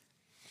lot.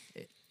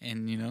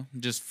 And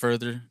just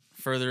further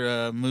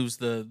moves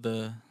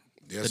the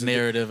Yes,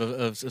 narrative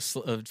of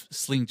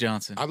Sling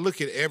Johnson. I look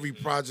at every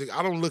project.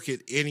 I don't look at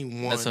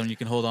anyone. That's something you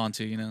can hold on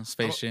to.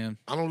 Space Jam.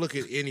 I don't look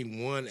at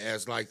anyone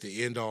as like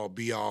the end all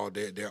be all.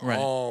 They're Right.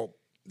 all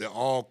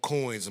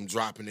coins I'm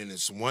dropping in.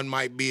 This one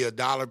might be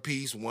 $1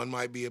 piece, one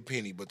might be a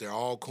penny, but they're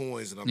all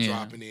coins that I'm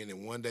dropping in.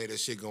 And one day that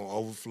shit gonna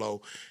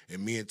overflow,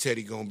 and me and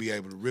Teddy gonna be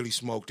able to really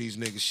smoke these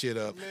niggas shit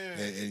up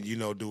and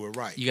do it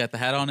right. You got the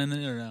hat on in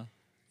it or no?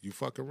 You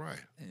fucking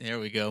right. There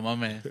we go, my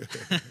man.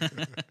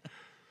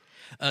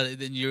 Then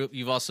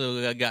you've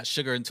also got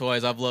Sugar and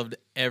Toys. I've loved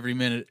every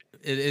minute.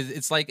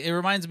 It's like it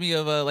reminds me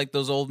of like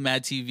those old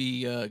Mad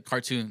TV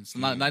cartoons,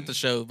 not the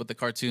show, but the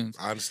cartoons.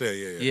 I understand.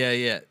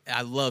 Yeah.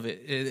 I love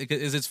it.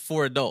 It's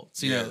for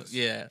adults. You know.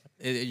 Yeah.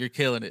 You're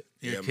killing it.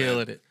 You're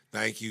killing it.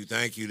 Thank you.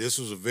 This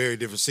was a very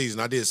different season.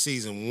 I did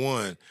season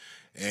 1,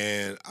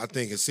 and I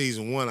think in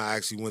season 1 I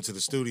actually went to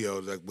the studio.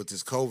 Like with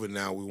this COVID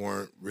now,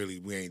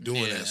 we ain't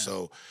doing that.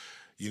 So,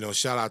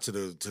 shout out to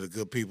the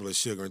good people at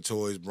Sugar and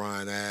Toys,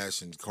 Brian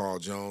Ash and Carl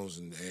Jones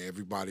and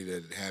everybody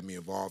that had me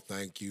involved.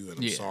 Thank you. And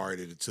I'm sorry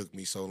that it took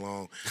me so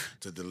long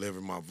to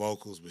deliver my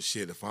vocals. But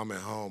shit, if I'm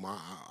at home,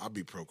 I'll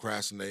be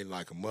procrastinating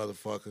like a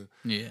motherfucker.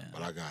 Yeah.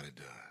 But I got it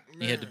done.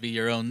 You had to be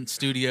your own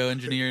studio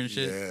engineer and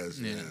shit? Yes,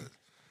 yeah.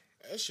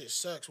 That shit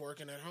sucks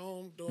working at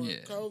home during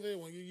COVID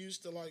when you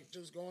used to like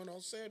just going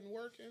on set and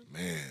working.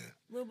 Man.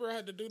 Remember I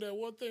had to do that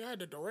one thing? I had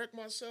to direct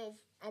myself.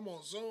 I'm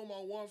on Zoom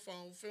on one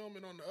phone,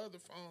 filming on the other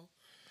phone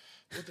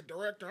with the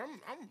director.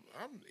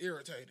 I'm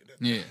irritated at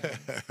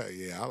that.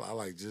 Yeah, I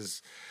like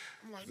just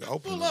I'm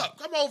like, pull up,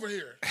 come over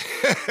here.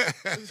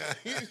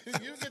 you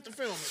get the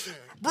film then.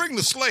 Bring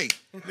the slate.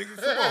 Nigga,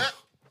 come on.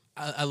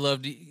 I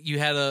loved you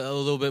had a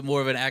little bit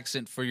more of an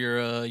accent for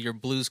your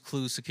Blues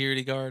Clues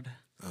security guard.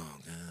 Oh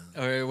God.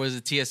 Or was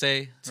it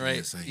TSA,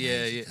 right? TSA,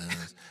 yeah.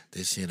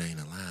 This shit ain't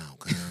allowed,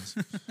 cuz.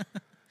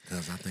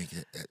 Cuz I think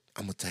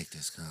I'm gonna take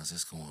this, cuz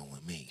it's going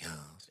with me,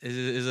 cuz.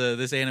 Is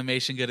this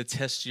animation gonna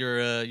test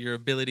your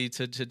ability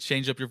to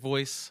change up your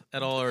voice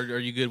at all, or are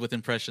you good with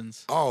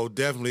impressions? Oh,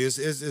 definitely.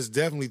 It's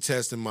definitely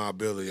testing my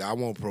ability. I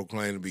won't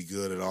proclaim to be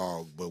good at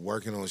all, but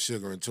working on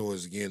Sugar and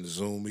Toys again, the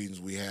Zoom meetings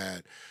we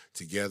had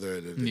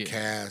together, the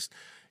cast,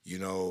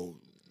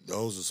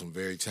 those are some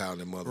very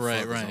talented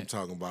motherfuckers. Right. I'm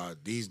talking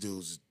about these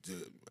dudes.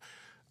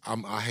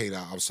 I'm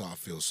sorry. I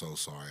feel so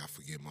sorry. I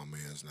forget my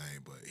man's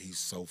name, but he's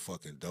so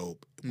fucking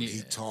dope. When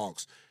he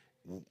talks,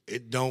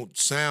 it don't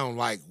sound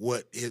like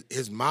what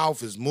his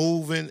mouth is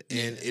moving,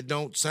 and it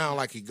don't sound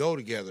like he go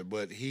together.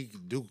 But he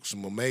can do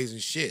some amazing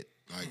shit.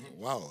 Like,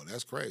 wow,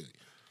 that's crazy.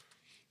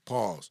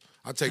 Pause.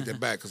 I take that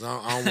back because I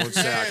don't want to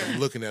say like I'm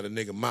looking at a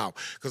nigga mouth.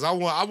 Because I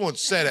want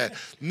to say that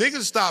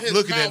niggas stop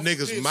looking at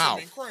niggas'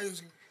 mouth.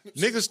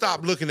 Niggas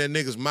stop looking at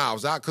niggas'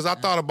 mouths. Because I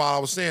thought about, I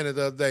was saying it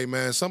the other day,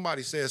 man.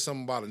 Somebody said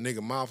something about a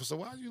nigga mouth. I said,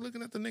 why are you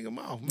looking at the nigga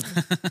mouth, man?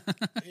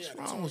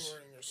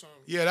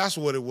 Yeah, that's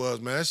what it was,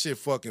 man. That shit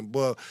fucking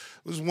bug.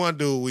 It was one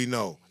dude we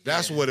know.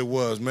 That's what it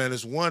was, man.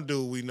 It's one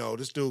dude we know.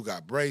 This dude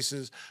got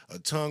braces, a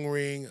tongue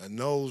ring, a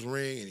nose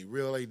ring, and he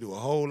really do a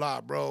whole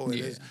lot, bro.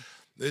 And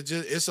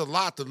it's a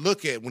lot to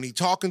look at when he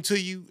talking to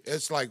you.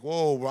 It's like,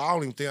 whoa, bro, I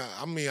don't even think.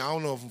 I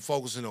don't know if I'm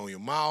focusing on your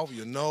mouth,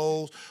 your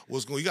nose,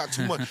 what's going. You got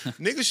too much.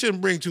 Niggas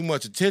shouldn't bring too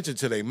much attention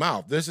to their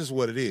mouth. This is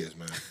what it is,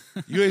 man.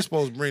 You ain't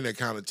supposed to bring that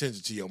kind of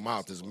attention to your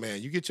mouth as a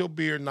man. You get your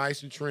beard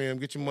nice and trimmed,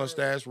 get your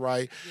mustache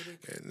right,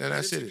 and then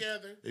that's it.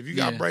 If you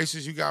got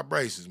braces, you got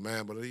braces,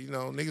 man. But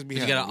niggas be.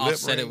 You gotta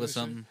offset it with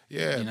something.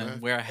 Yeah, man.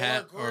 Wear a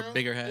hat or a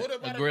bigger hat. What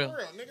about a grill?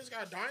 Niggas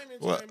got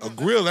diamonds. Well, a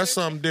grill, that's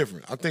something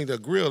different. I think the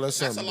grill, that's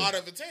something. That's a lot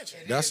of attention.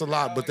 That's a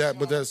lot, but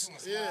that's.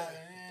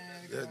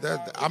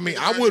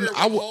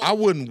 I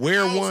wouldn't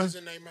wear one.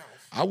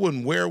 I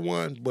wouldn't wear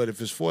one, but if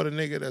it's for the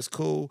nigga, that's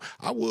cool.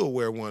 I will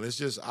wear one. It's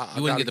just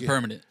you wouldn't get the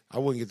permanent. I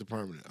wouldn't get the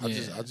permanent. I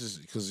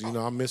just because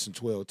I'm missing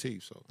 12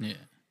 teeth, so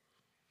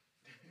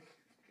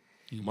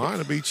mine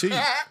will be cheap.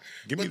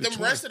 Give me but the them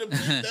 20. rest of them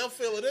teeth, they'll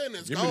fill it in.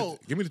 It's gold.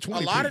 Give me the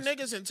 20. A lot of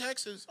niggas in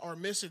Texas are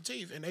missing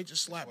teeth, and they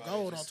just slap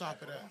gold on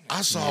top of that.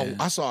 I saw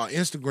an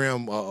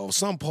Instagram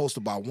some post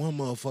about one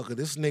motherfucker.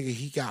 This nigga,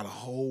 he got a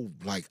whole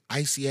like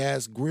icy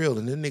ass grill,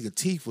 and then nigga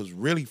teeth was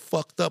really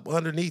fucked up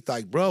underneath.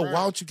 Like, bro,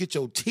 why don't you get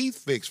your teeth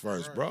fixed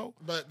first, bro?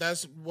 But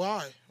that's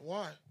why.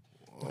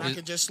 I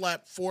could just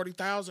slap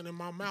 40,000 in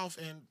my mouth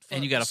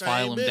and you got to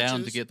file them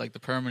down to bitches. get like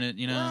the permanent,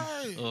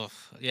 Right. Ugh.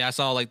 Yeah, I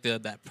saw like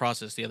that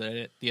process the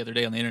other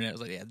day on the internet. I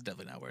was like, yeah, it's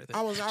definitely not worth it.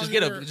 I was out just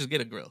here,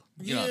 get a grill.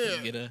 You don't have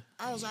to get a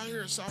I was out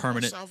here in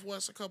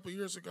Southwest a couple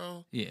years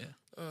ago. Yeah.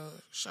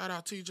 Shout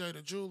out TJ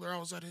the jeweler. I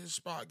was at his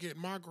spot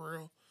getting my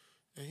grill,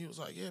 and he was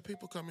like, "Yeah,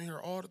 people come in here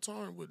all the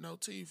time with no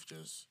teeth,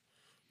 just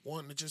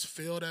wanting to just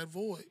fill that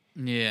void."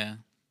 Yeah.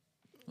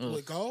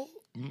 With gold,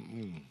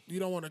 you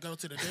don't want to go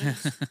to the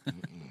dentist.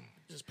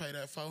 Just pay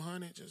that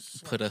 $400.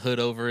 Just put a hood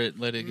over it.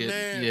 Let it get.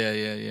 Man.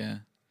 Yeah.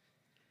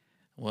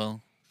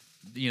 Well,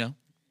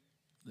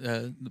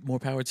 more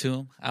power to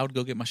him. I would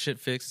go get my shit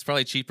fixed. It's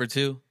probably cheaper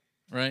too,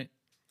 right?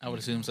 I would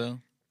assume so.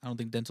 I don't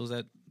think dental's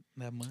that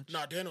much.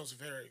 No, dental's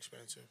very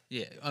expensive.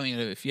 Yeah, I mean,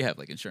 if you have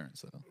like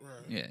insurance, though.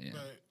 Right. Yeah.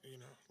 But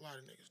a lot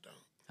of niggas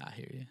don't. I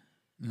hear you.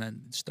 And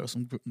then just throw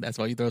some. That's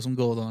why you throw some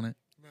gold on it.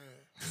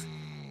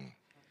 Man.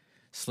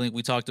 Slink,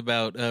 we talked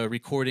about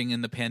recording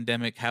in the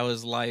pandemic. How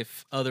has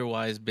life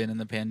otherwise been in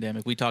the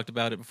pandemic? We talked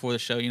about it before the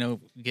show,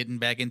 getting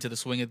back into the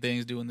swing of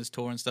things, doing this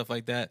tour and stuff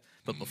like that.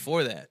 But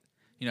before that,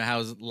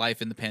 how's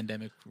life in the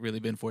pandemic really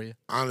been for you?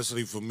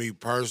 Honestly, for me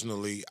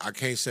personally, I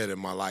can't say that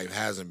my life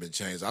hasn't been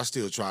changed. I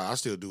still try. I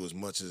still do as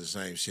much of the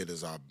same shit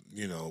as I,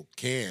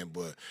 can.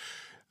 But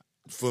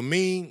for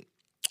me,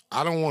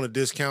 I don't want to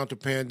discount the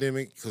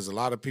pandemic because a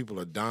lot of people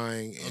are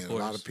dying and a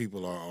lot of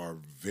people are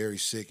very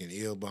sick and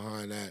ill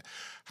behind that.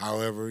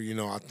 However,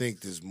 I think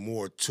there's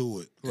more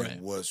to it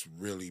than what's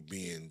really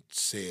being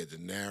said.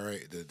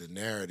 The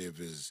narrative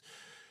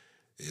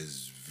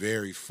is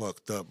very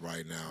fucked up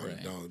right now.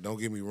 Right. Don't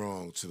get me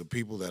wrong. To the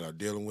people that are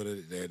dealing with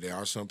it, there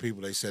are some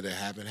people they said that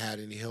haven't had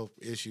any health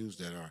issues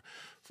that are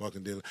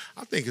fucking dealing.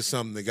 I think it's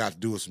something that got to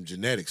do with some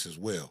genetics as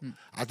well.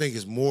 I think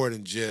it's more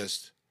than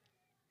just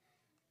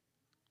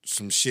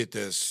some shit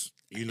that's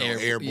Airborne,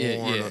 airborne.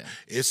 yeah. Or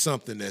it's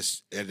something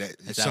it's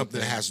out something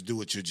that there. has to do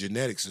with your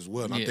genetics as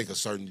well. And I Yeah. think a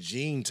certain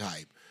gene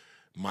type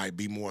might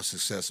be more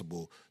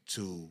susceptible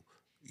to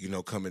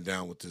coming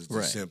down with the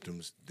Right.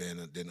 symptoms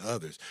than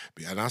others.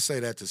 And I say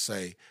that to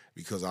say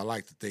because I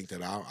like to think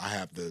that I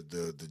have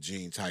the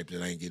gene type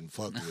that ain't getting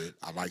fucked with.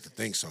 I like to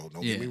think so.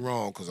 Don't get Yeah. me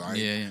wrong, because I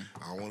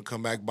don't want to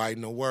come back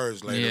biting no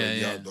words later. Yeah,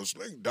 yeah. The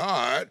Sling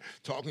died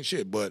talking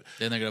shit, but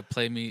Then they're gonna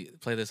play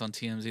this on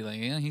TMZ like,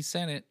 yeah, he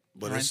said it.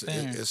 But right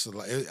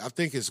there. I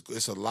think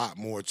it's a lot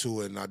more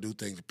to it, and I do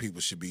think that people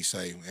should be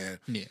safe. And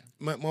Yeah.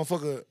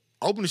 motherfucker,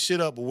 open the shit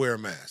up and wear a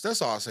mask.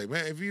 That's all I say,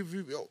 man. If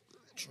you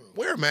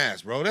wear a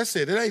mask, bro. That's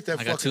it. It ain't that I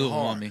fucking got two of them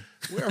hard. on me.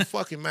 Wear a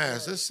fucking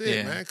mask. That's it,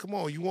 Yeah. man. Come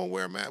on, you want to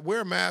wear a mask?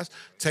 Wear a mask.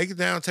 Take it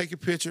down. Take your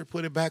picture.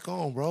 Put it back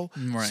on, bro.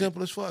 Right.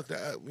 Simple as fuck.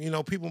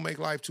 People make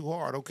life too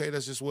hard. Okay,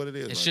 that's just what it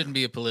is. It right shouldn't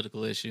be a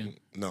political issue.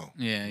 now. No.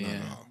 Yeah, No, yeah.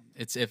 no.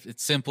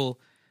 It's simple.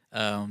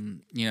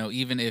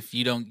 Even if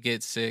you don't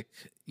get sick,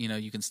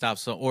 you can stop.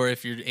 Or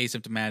if you're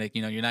asymptomatic,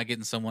 you're not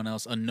getting someone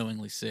else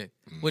unknowingly sick,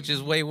 which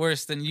is way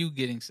worse than you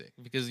getting sick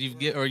because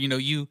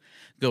you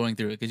going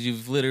through it because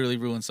you've literally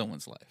ruined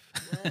someone's life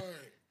Right.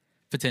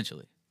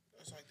 potentially.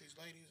 That's like these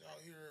ladies out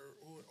here,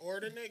 or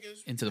the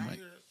niggas. Into the out mic.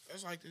 here.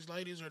 That's like these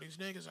ladies or these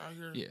niggas out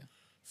here Yeah,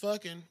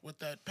 fucking with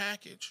that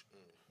package,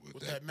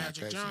 with that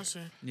Magic package.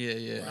 Johnson. yeah,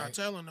 yeah. Not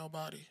telling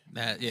nobody.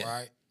 That yeah.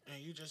 Right?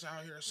 And you just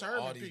out here serving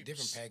All these people.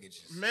 different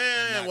packages. and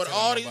Man, not with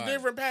telling all these nobody.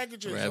 different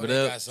packages. Wrap So it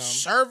they up. got some-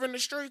 Serving the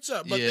streets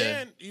up. But Yeah.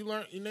 then you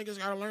niggas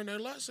gotta learn their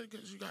lesson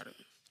because you gotta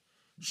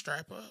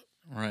strap up,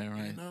 Right, you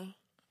right. know?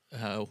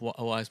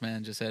 A wise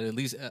man just said at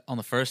least on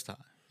the first time.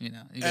 You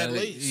gotta,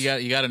 least.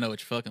 you got to know what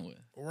you're fucking with.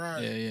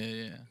 Right. Yeah,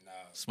 yeah, yeah.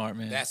 Smart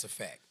man. That's a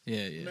fact.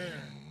 yeah, yeah. Man.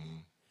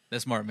 That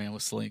smart man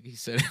was Slink. He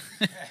said,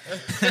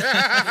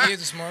 He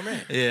is a smart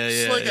man. yeah,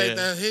 yeah. Slick yeah. ain't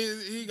that.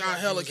 He got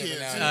hella He was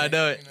kids. every I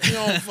know it. He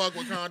don't fuck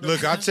with condoms.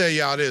 Look, I tell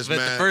y'all this, But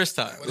man. the first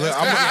time, Look,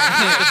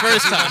 the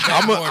first time.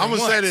 I'm more gonna than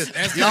say once. this.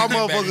 That's Y'all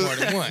taking it back more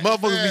than once.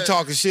 motherfuckers be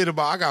talking shit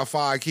about. I got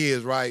 5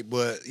 kids, right?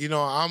 But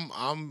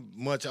I'm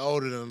much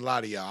older than a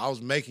lot of y'all. I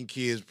was making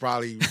kids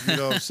probably, what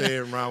I'm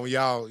saying, around when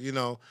y'all,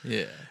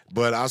 Yeah.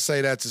 But I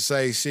say that to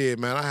say, shit,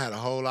 man, I had a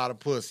whole lot of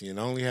pussy and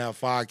I only have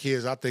 5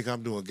 kids. I think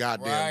I'm doing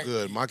goddamn Right?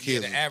 good. My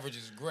kids, Yeah, the average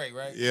is great,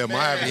 right? yeah,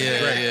 my average Yeah, is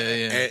great. yeah,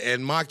 yeah.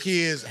 And my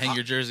kids, Hang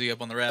your jersey up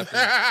on the rafters.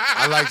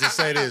 I like to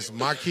say this: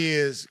 my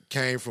kids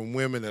came from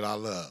women that I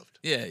loved.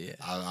 Yeah, yeah.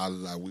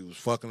 We was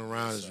fucking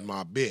around as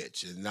my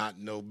bitch, and not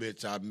no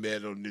bitch I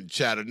met on in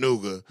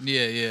Chattanooga.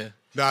 Yeah, yeah.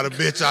 Not a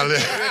bitch I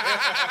live.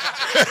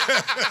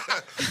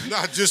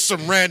 Not just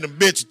some random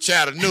bitch in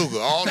Chattanooga.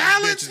 All these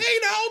bitches,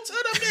 Valentino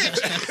to the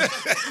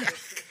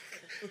bitch.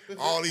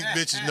 all these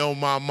bitches know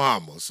my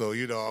mama. So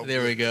I'm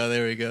There we go.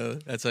 There we go.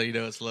 That's how you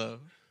know it's love.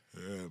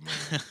 Yeah,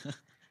 man.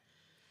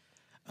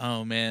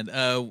 Oh man,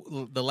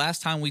 the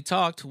last time we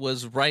talked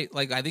was I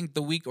think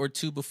the week or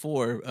two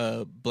before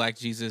Black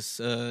Jesus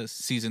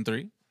season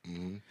 3.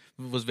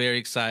 Mm-hmm. Was very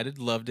excited,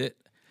 loved it.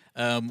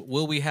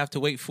 Will we have to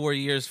wait 4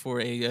 years for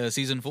a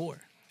season 4?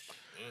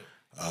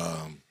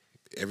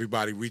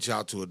 Everybody reach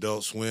out to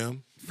Adult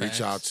Swim. Facts.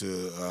 Reach out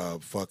to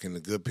fucking the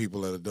good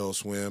people at Adult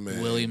Swim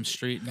and William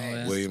Street and all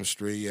that. William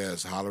Street,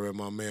 yes. Holler at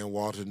my man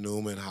Walter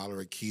Newman.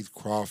 Holler at Keith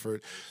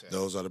Crawford.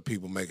 Those are the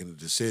people making the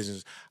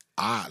decisions.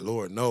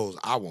 Lord knows,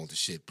 I want the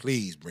shit.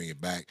 Please bring it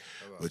back.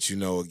 But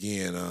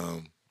again,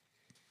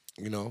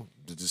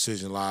 the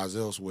decision lies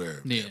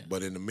elsewhere. Yeah.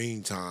 But in the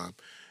meantime,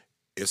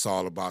 it's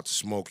all about the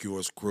Smoke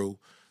Yours crew,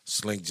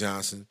 Slink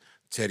Johnson,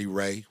 Teddy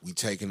Ray. We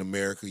taking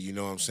America. You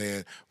know what I'm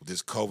saying? What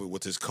this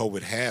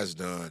COVID has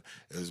done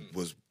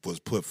was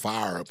put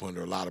fire up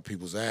under a lot of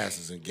people's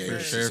asses and gave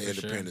us sure, this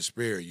for independent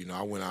spirit.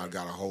 I went out and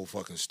got a whole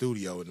fucking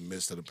studio in the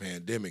midst of the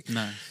pandemic.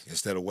 Nice.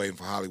 Instead of waiting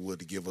for Hollywood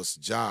to give us a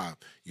job,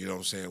 you know what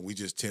I'm saying? We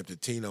just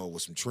tempted Tino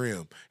with some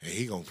trim, and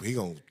he gonna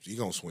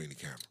swing the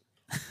camera.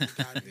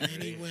 Got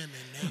many women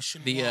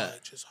nationwide.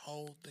 Just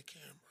hold the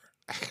camera.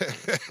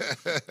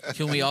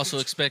 Can we also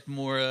expect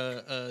more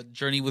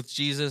Journey with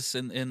Jesus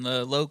in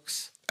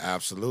Lokes?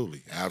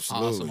 Absolutely.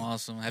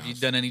 Awesome. Have you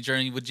done any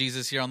Journey with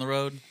Jesus here on the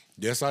road?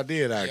 Yes, I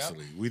did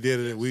actually. We did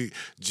it.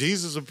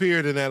 Jesus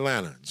appeared in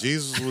Atlanta.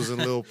 Jesus was in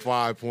Little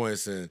 5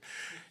 Points, and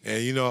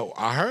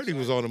I heard he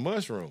was on the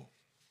mushroom.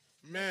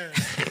 Man,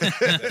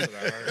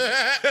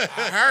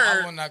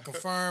 I will not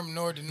confirm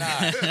nor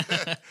deny.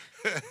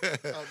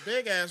 a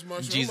big ass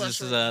mushroom.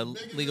 Jesus' mushroom,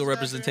 big as legal this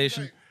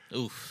representation. goddamn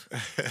Oof.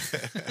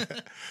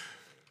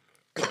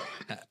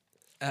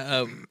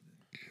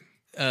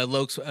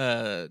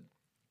 Lokes.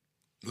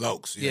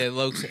 Lokes, Yeah,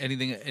 Lokes.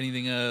 Anything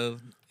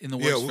in the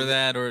works for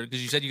that, or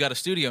because you said you got a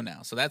studio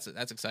now, so that's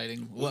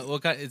exciting.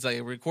 What kind? It's like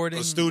a recording.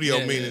 A studio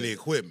Yeah, meaning yeah. the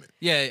equipment.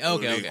 Yeah.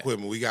 Okay. The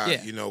equipment. We got,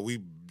 Yeah.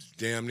 we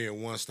damn near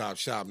one-stop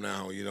shop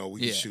now. We can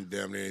Yeah. shoot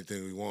damn near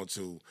anything we want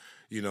to,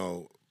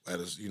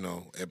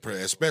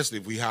 especially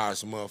if we hire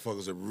some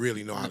motherfuckers that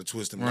really know how to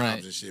twist them Right.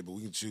 knobs and shit, but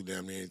we can shoot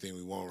damn near anything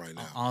we want right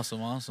now.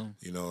 Awesome.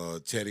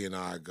 Teddy and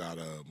I got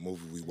a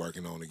movie we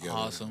working on together.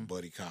 Awesome. A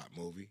buddy cop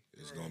movie.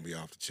 It's going to be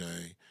off the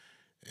chain.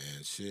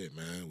 And shit,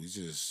 man,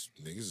 niggas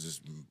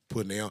just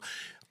putting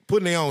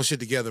their own shit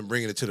together and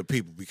bringing it to the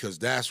people because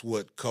that's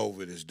what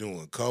COVID is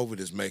doing. COVID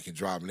is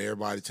dropping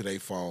everybody to their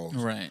falls.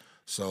 Right.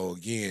 So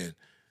again,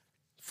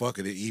 fuck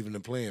it, even the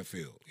playing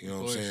field. You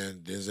know what I'm saying?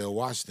 Denzel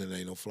Washington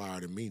ain't no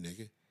flyer than me,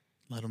 nigga.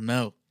 Let them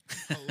know.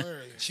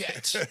 Hilarious.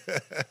 Chat.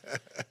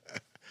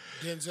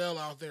 Denzel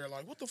out there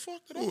like, what the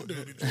fuck did I do?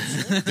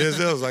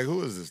 Denzel's like,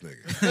 who is this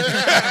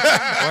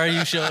nigga? Why are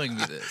you showing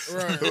me this?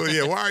 Right. Oh,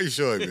 yeah, why are you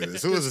showing me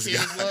this? Who is this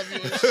Kids guy? love you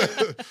and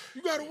shit.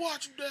 You gotta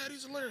watch him, Dad.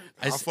 He's hilarious.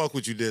 I fuck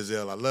with you,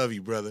 Denzel. I love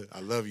you, brother.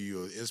 I love you.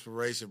 You're an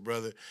inspiration,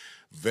 brother.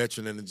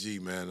 Veteran in the G,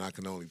 man. I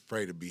can only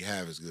pray to be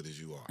half as good as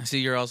you are. I see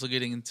you're also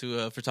getting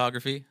into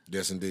photography.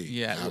 Yes, indeed.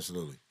 Yeah.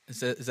 Absolutely. Is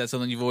that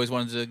something you've always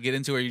wanted to get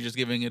into, or are you just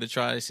giving it a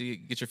try to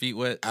get your feet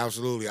wet?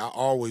 Absolutely. I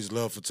always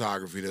love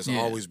photography. That's Yeah.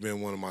 always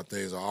been one of my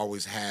things. I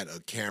always had a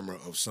camera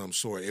of some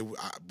sort.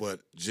 But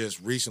just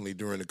recently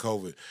during the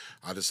COVID,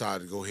 I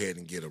decided to go ahead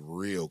and get a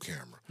real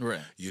camera.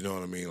 Right. You know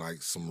what I mean?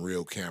 Like some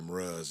real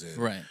cameras. And,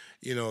 Right.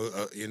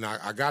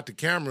 I got the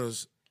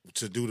cameras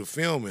to do the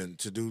filming,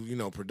 to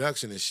do,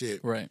 production and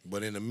shit. Right.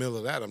 But in the middle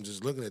of that, I'm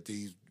just looking at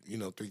these,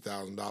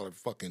 $3,000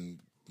 fucking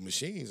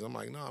machines. I'm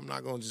like, no, I'm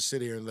not going to just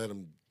sit here and let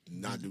them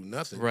not do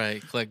nothing.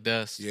 Right. Collect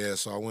dust. Yeah,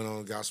 so I went on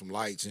and got some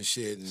lights and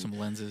shit. And Some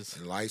lenses.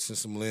 and lights and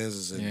some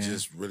lenses and Yeah.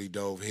 just really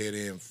dove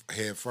head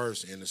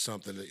first into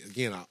something that,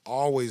 again, I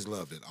always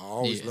loved it. I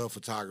always loved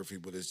photography,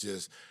 but it's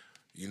just,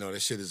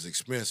 that shit is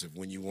expensive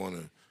when you want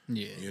to,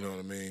 Yeah. you know what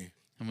I mean?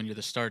 And when you're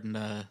the starting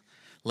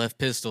left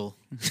pistol,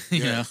 you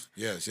know.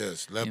 Yes. Left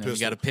You know, pistol. you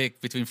got to pick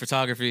between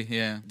photography.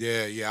 Yeah.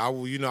 Yeah. I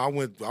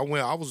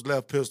was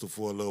left pistol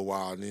for a little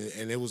while, and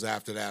it was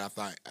after that I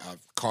thought I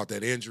caught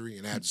that injury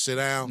and I had to sit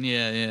down.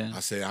 Yeah.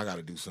 I said I got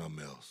to do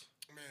something else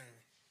Man,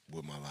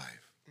 with my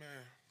life. man.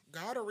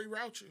 God will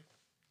reroute you.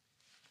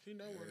 He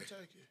know where to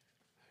take you.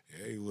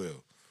 Yeah, he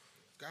will.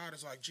 God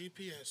is like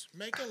GPS.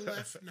 Make a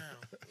left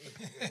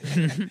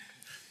now.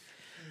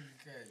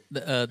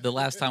 The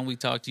last time we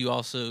talked, you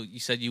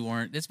said you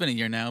weren't. It's been a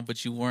year now,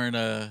 but you weren't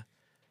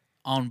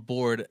on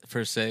board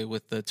per se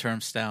with the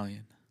term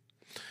stallion.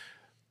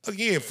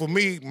 Again, for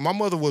me, my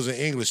mother was an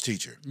English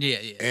teacher. Yeah.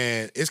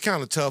 And it's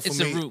kind of tough for It's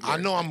a me. root I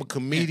word. know I'm a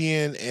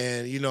comedian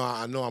and,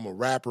 I know I'm a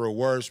rapper, a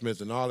wordsmith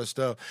and all this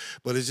stuff,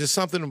 but it's just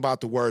something about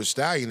the word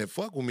stallion that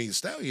fuck with me.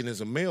 Stallion is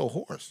a male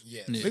horse.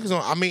 Yes. Yeah. Niggas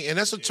don't, and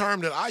that's a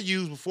term that I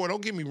used before.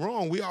 Don't get me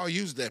wrong. We all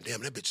use that.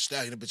 Damn, that bitch a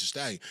stallion, that bitch a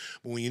stallion.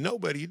 But when you know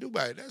better, you do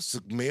better. That's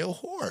a male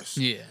horse.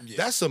 Yeah.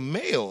 That's a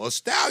male. A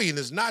stallion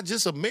is not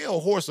just a male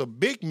horse, a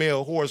big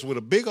male horse with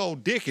a big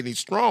old dick and he's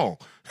strong.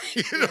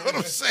 You know what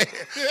I'm saying?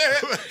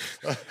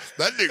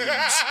 That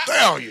nigga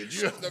stallion.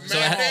 You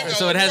know?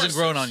 So it hasn't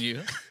grown on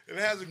you. It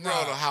hasn't grown.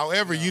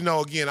 However,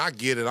 again, I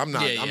get it. I'm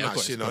not Yeah, I'm of not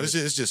course, shitting of on it. course.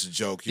 It's just a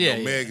joke. Yeah,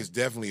 Meg yeah. is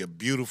definitely a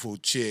beautiful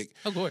chick.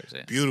 Of course.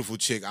 Yeah. Beautiful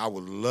chick. I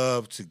would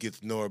love to get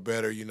to know her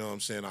better. You know what I'm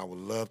saying? I would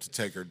love to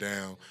take her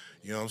down.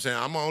 You know what I'm saying?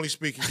 I'm only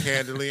speaking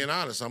candidly and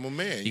honest. I'm a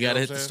man. You got to know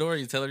hit what the I'm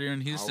story. You tell her you're in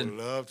saying? Houston. I would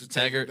love to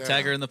Tag her. down.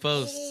 Tag her in the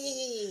post.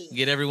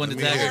 Get everyone to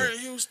Let me tag hear her. it. We're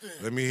in Houston.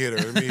 Let me hit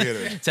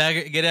her. Tag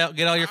her.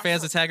 Get all your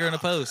fans to tag her in a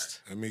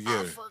post. Let me get I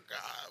her. forgot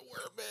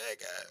where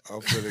Meg at.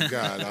 I'm finna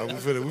God.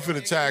 We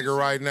finna tag her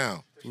right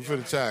now. We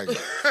finna tag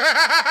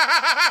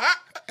her.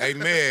 Hey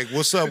Meg,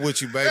 what's up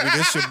with you, baby?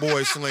 This your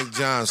boy Slink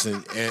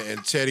Johnson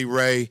and Teddy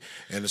Ray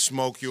and the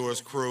Smoke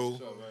Yours crew.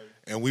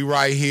 And we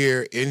right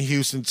here in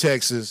Houston,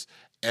 Texas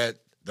at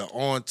the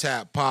On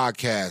Tap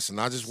podcast. And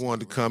I just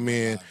wanted to come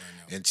in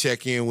and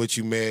check in with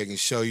you, Meg, and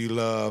show you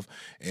love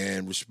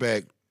and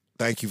respect.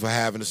 Thank you for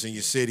having us in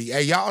your city.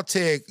 Hey, y'all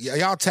tag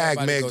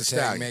Everybody Meg go the tag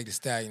Stallion. Meg the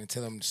Stallion and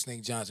tell them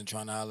Snake Johnson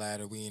trying to holler at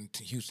her. We in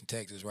Houston,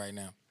 Texas right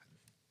now.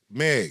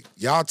 Meg,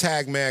 y'all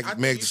tag Meg I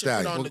think the you should put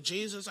on Stallion. the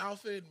Jesus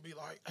outfit and be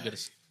like, hey,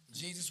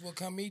 Jesus will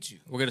come meet you.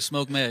 We're gonna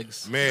smoke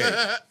Megs.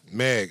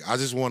 Meg, I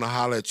just want to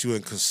holler at you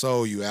and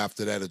console you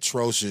after that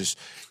atrocious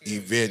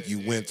event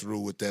you went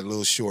through with that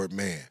little short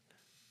man.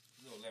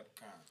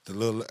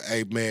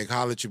 Hey Meg,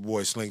 holler at your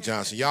boy Slink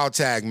Johnson. Y'all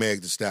tag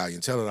Meg the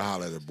Stallion. Tell her to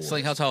holler at her boy.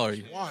 Slink, how tall are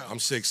you? I'm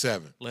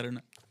 6'7". Let her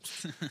know.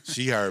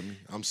 She heard me.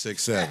 I'm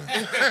 6'7".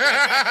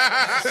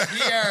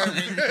 Yeah,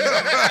 you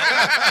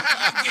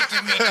get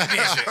to meet the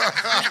bishop.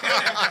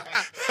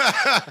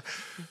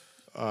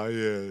 Oh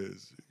yeah.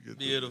 Get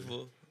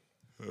Beautiful.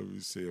 Let me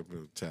see if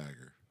it'll tag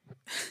her.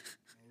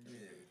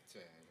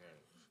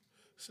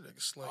 this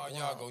nigga Slink. Oh,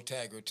 y'all go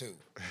tag her too.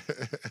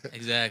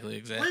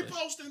 Exactly.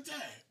 Repost and tag.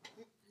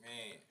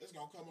 Man. It's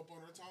gonna come up on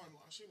her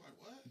timeline. She like,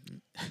 what?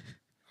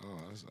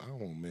 I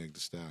want Meg the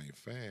Stallion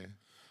fan.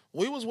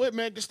 We was with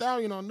Meg the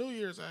Stallion on New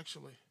Year's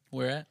actually.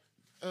 Where at?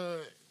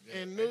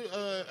 In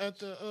at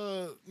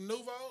the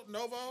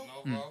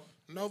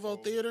Novo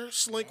Theater.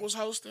 Slink was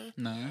hosting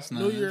Nice.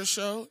 New Year's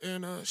show,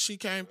 and she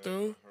came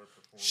through,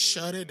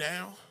 shut it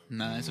down.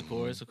 Nice. Of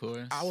course.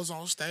 I was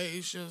on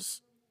stage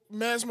just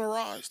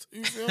mesmerized.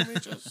 You feel me?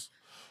 Just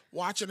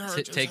watching her,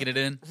 just Taking it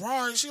in.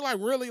 Right, she like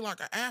really like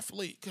an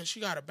athlete because she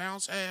got a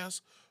bounce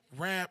ass,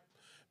 rap,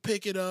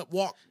 pick it up,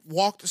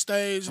 walk the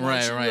stage. Like,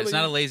 Right, she right. really- It's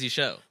not a lazy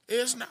show.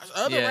 It's not.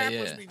 Other Yeah,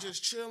 rappers yeah. be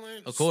just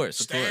chilling. Of course,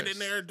 standing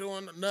there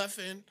doing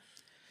nothing.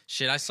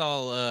 Shit, I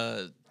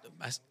saw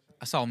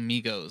I saw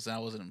Migos and I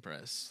wasn't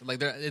impressed. Like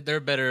they're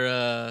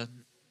better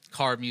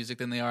car music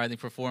than they are, I think,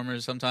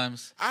 performers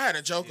sometimes. I had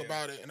a joke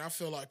about it, and I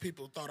feel like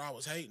people thought I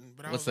was hating,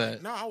 but I What's was that?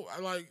 like, no, I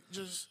like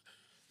just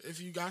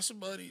if you got some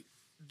money,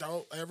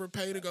 don't ever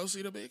pay to go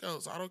see the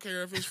Migos. I don't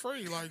care if it's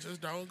free. Like, just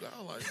don't go.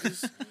 Like,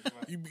 just,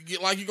 you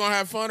get like you gonna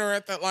have fun or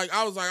at that. Like,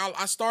 I was like,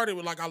 I started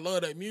with like I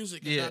love that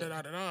music and Yeah.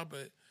 da,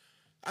 but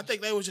I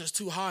think they was just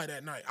too high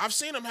that night. I've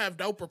seen them have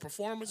doper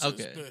performances,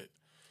 Okay. but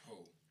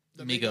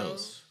the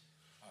Migos.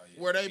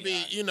 where they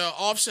be,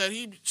 Offset,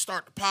 he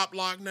start to pop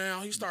lock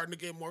now. He's starting to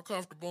get more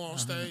comfortable on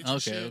stage. and Okay,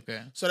 shit.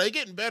 okay. So they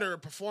getting better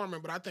at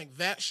performing, but I think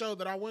that show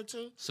that I went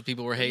to, So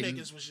people were them hating.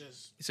 niggas was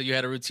just So you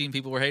had a routine.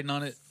 People were hating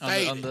on it on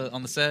Fading.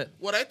 the set.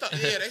 well, they thought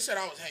they said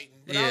I was hating,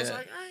 but I was Yeah.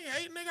 like, I ain't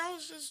hating, nigga. I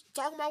was just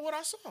talking about what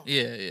I saw.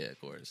 Yeah, yeah, of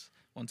course.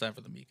 One time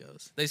for the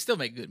Migos. They still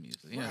make good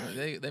music. You know,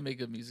 Right. they make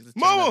good music to turn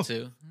Mama! up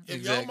too. If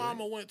Exactly. your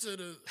mama went to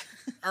the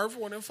Earth,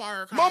 Wind and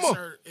Fire Mama!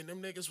 concert and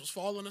them niggas was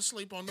falling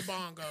asleep on the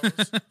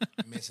bongos,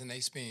 Missing they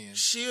spins.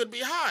 she would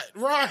be hot,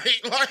 right?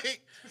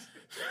 Like,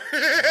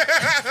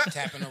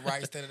 Tapping the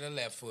right instead of the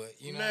left foot.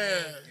 You know, Man.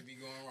 it be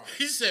going wrong.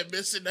 he said,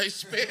 missing they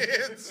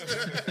spins.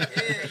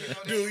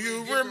 Do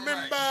you get it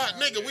remember, right.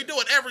 nigga? We do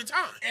it every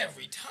time.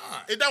 Every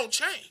time. It don't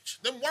change.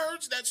 Them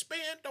words that spin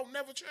don't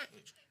never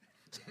change.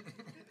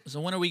 So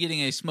when are we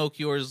getting a Smoke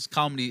Yours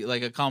comedy,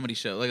 like a comedy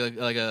show,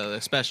 like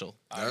a special?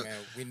 All right, man,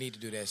 we need to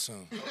do that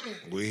soon.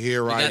 We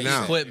here We right got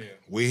now. equipment.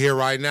 We here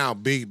right now,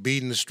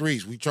 beating the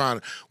streets.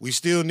 We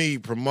still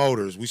need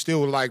promoters. We still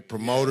would like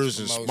promoters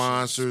and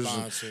promotions,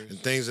 sponsors and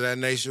things of that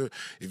nature.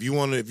 If you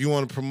want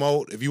to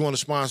promote, if you want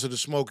to sponsor the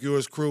Smoke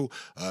Yours crew,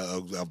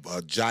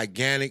 a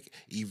gigantic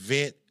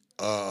event.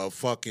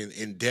 Fucking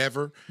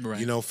endeavor.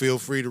 Right. Feel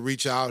free to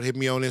reach out. Hit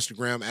me on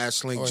Instagram at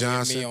Slink Or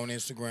Johnson. hit me on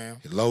Instagram.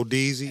 Low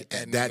Deezy,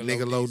 At that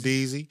nigga Low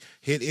Deezy.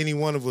 Hit any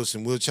one of us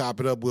and we'll chop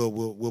it up.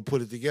 We'll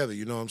put it together.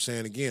 You know what I'm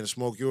saying? Again, the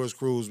Smoke Yours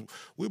crews,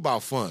 we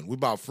about fun. We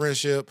about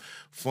friendship,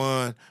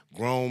 fun,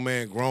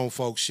 grown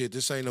folk shit.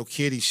 This ain't no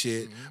kiddie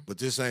shit,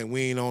 but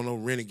we ain't on no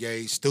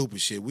renegade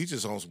stupid shit. We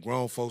just on some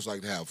grown folks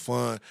like to have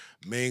fun,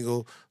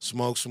 mingle,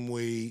 smoke some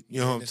weed. You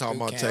know what I'm Let's talking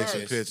do about? Take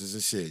some campus. pictures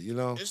and shit, you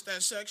know? It's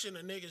that section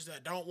of niggas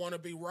that don't want to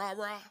be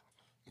rah-rah.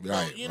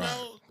 Right, You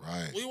know,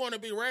 right. we want to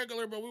be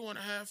regular, but we want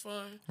to have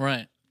fun.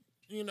 Right.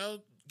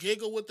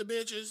 Giggle with the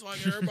bitches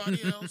like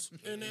everybody else,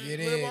 and then Get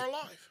live it. our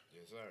life.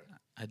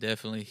 I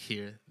definitely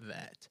hear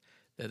that.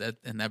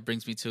 That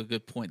brings me to a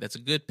good point. That's a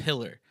good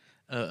pillar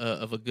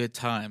of a good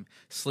time.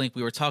 Slink,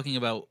 we were talking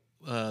about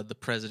the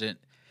president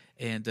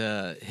and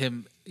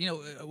him.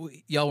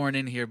 Y'all weren't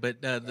in here,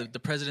 but the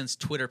president's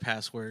Twitter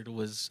password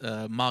was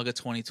MAGA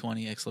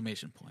 2020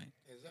 exclamation point.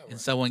 And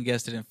someone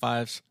guessed it in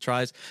 5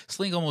 tries.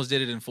 Slink almost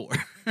did it in 4.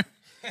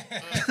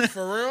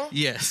 For real?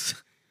 Yes,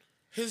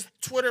 His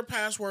Twitter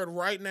password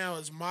right now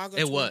is MAGA.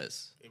 it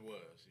was. It was,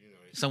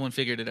 Someone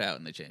figured it out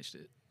and they changed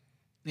it.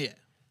 Yeah.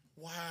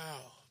 Wow,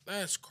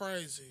 that's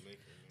crazy.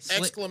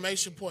 Slink-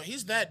 Exclamation point.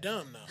 He's that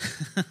dumb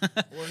though.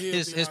 Well, he'll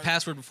his be like,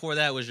 password before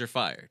that was "you're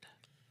fired."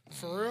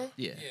 For real?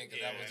 Yeah. Yeah,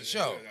 because that was the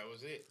show. That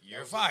was it.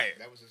 You're fired.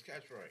 That was his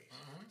catchphrase.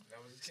 That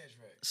was his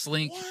catchphrase.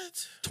 Slink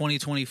What?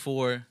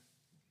 2024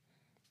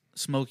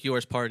 Smoke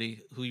Yours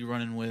party. Who you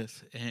running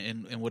with,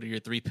 and what are your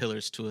 3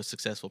 pillars to a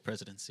successful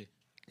presidency?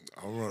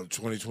 I'm running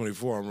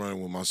 2024. I'm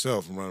running with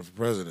myself. I'm running for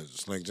president.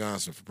 Slink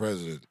Johnson for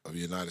president of the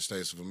United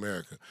States of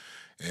America.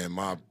 And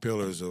my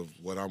pillars of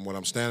what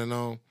I'm standing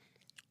on.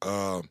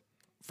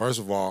 First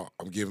of all,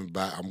 I'm giving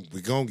back.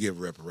 We're gonna give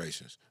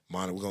reparations.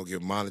 We're gonna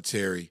give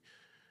monetary,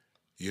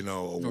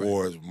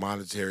 awards,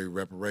 monetary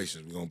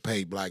reparations. We're gonna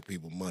pay black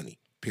people money.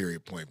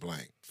 Period. Point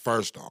blank.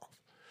 First off.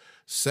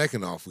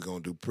 Second off, we're gonna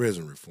do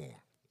prison reform.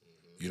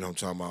 You know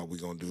what I'm talking about? We're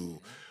gonna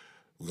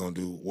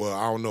do well.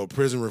 I don't know,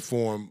 prison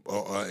reform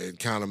and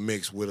kind of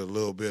mixed with a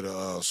little bit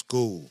of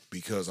school,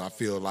 because I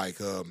feel like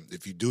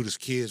if you do the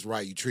kids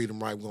right, you treat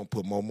them right, we're gonna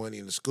put more money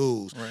in the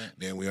schools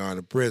than we are in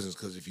the prisons.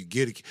 Because if you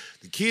get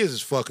the kids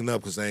is fucking up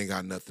because they ain't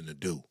got nothing to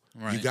do.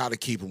 Right. You got to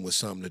keep them with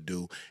something to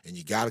do, and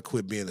you got to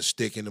quit being a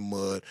stick in the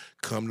mud.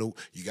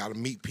 You got to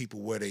meet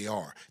people where they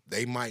are.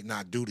 They might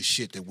not do the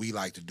shit that we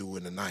like to do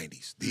in the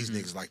 90s. These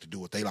niggas like to do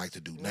what they like to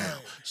do now.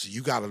 So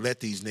you got to let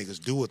these niggas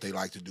do what they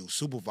like to do,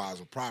 supervise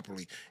them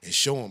properly, and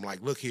show them,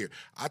 like, look here,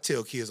 I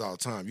tell kids all the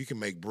time, you can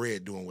make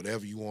bread doing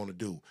whatever you want to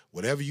do.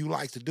 Whatever you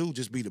like to do,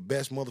 just be the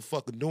best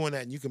motherfucker doing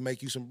that, and you can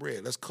make you some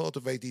bread. Let's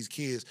cultivate these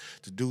kids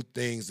to do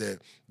things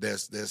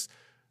that's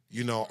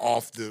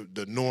off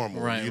the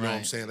normal. Right, you know what I'm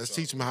right. saying? Let's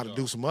teach them how to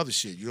do some other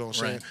shit. You know what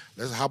I'm Right. saying?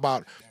 Let's how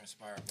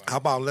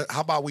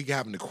about we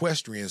have an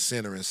equestrian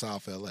center in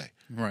South LA?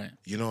 Right.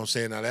 You know what I'm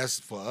saying? Now that's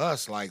for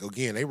us, like,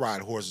 again, they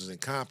ride horses in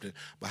Compton,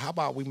 but how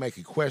about we make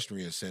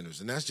equestrian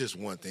centers? And that's just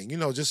one thing.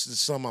 Just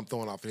something I'm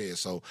throwing off the head.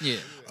 So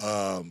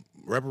Yeah.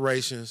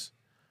 reparations,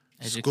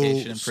 Education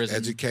schools, and prisons.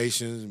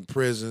 educations and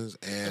prisons,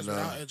 and Because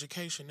without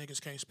education,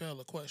 niggas can't spell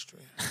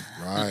equestrian.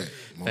 right,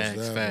 most Facts,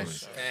 definitely.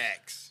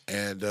 Facts.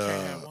 And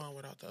Can't have one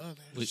without the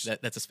other.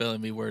 That's a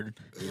spelling bee word.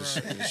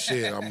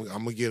 shit, I'm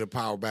gonna give the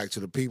power back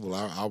to the people.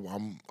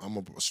 I'm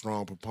a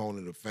strong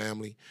proponent of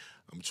family.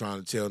 I'm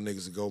trying to tell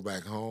niggas to go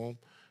back home.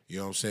 You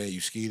know what I'm saying?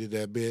 You skeeted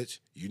that bitch.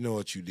 You know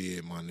what you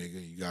did, my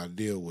nigga. You got to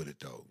deal with it,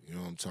 though. You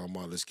know what I'm talking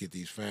about? Let's get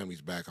these families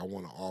back. I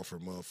want to offer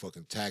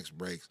motherfucking tax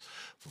breaks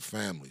for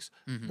families.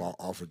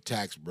 Offer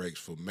tax breaks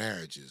for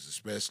marriages,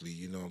 especially,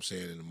 you know what I'm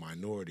saying, in the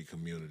minority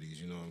communities.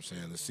 You know what I'm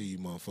saying? Let's see you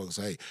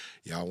motherfuckers, hey,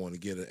 y'all want to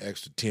get an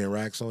extra 10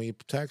 racks on your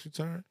tax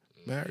return?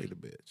 Marry the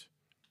bitch.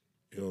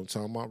 You know what I'm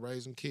talking about?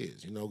 Raising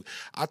kids. You know,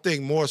 I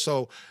think more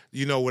so,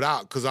 you know,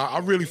 because I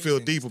really feel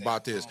deep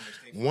about this.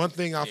 One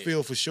thing I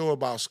feel for sure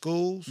about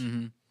schools,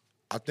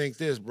 I think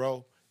this,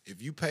 bro.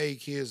 If you pay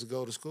kids to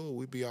go to school,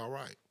 we'd be all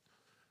right.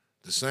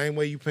 The same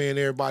way you paying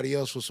everybody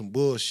else for some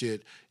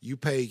bullshit, you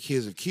pay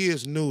kids. If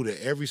kids knew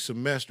that every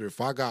semester,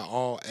 if I got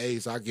all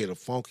A's, I get a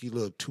funky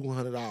little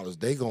 $200,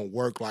 they gonna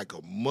work like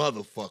a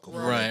motherfucker for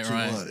that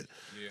 $200.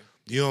 Yeah.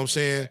 You know what I'm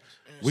saying?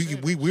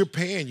 We're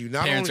paying you.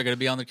 Not Parents only, are gonna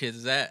be on their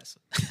kids' ass.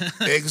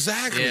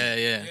 Exactly.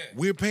 Yeah.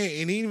 We're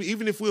paying, and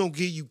even if we don't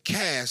give you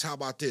cash, how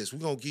about this?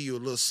 We're gonna give you a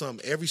little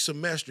something every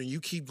semester, and you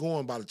keep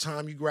going. By the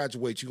time you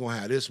graduate, you're gonna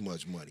have this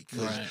much money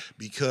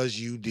because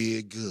you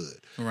did good.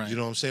 Right. You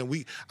know what I'm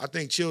saying? I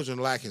think children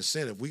lack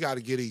incentive. We got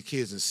to give these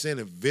kids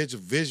incentive,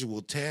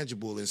 visual,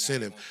 tangible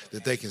incentive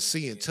that they can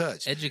see and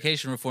touch.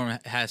 Education reform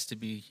has to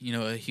be,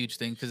 a huge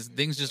thing because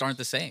things just aren't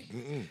the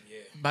same.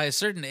 By a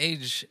certain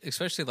age,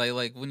 especially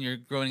like when you're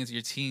growing into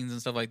your teens and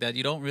stuff like that,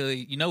 you don't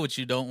really, what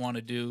you don't want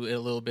to do a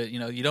little bit.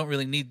 You don't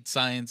really need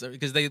science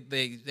because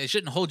they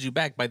shouldn't hold you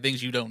back by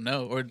things you don't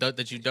know or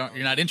that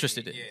you're not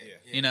interested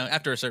in.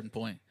 After a certain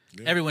point,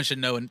 everyone should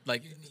know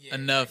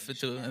enough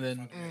to, and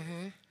then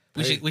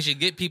we should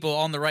get people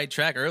on the right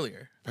track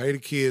earlier. Pay the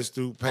kids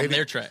through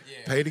their track.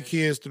 Pay the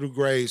kids through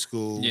grade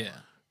school. Yeah,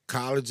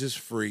 college is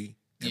free,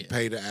 and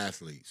pay the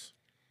athletes.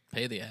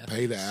 Pay the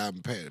athletes.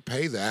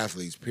 Pay the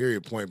athletes,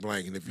 period, point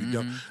blank. And if you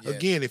don't,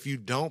 again, if you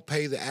don't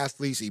pay the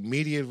athletes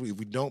immediately, if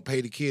we don't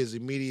pay the kids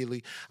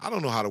immediately, I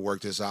don't know how to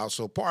work this out.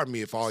 So pardon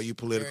me if all you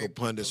political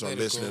pundits are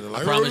listening. And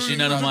I promise you,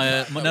 none of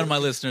my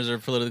listeners are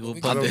political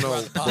pundits.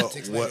 I don't know,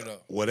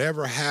 but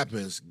whatever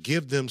happens,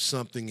 give them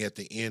something at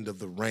the end of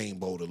the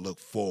rainbow to look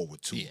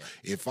forward to. Yeah.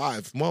 If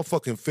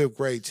motherfucking fifth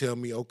grade tell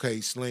me,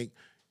 okay, Slink,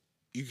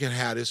 you can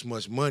have this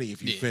much money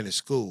if you finish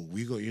school.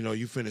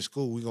 You finish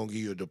school, we're gonna give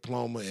you a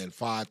diploma and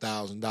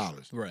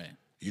 $5,000. Right.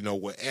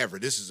 Whatever.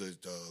 This is a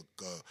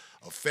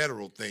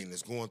federal thing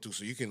that's going through,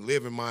 so you can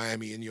live in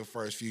Miami in your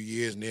first few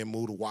years and then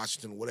move to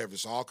Washington or whatever.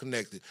 It's all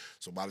connected.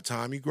 So by the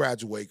time you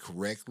graduate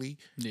correctly,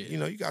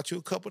 you got you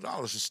a couple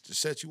dollars to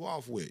set you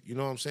off with. You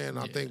know what I'm saying?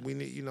 I think we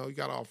need, you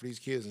got to offer these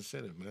kids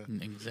incentive, man.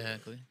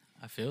 Exactly.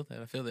 I feel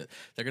that.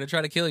 They're gonna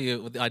try to kill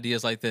you with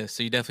ideas like this,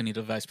 so you definitely need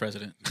a vice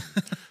president.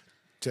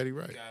 Teddy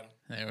Ray.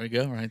 There we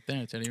go, right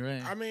there, Teddy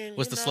Ray. I mean,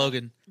 what's the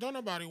slogan? Don't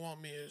nobody want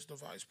me as the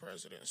vice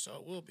president,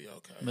 so we'll be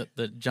okay.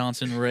 The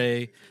Johnson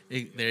Ray.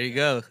 There you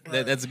go.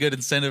 Right. That's a good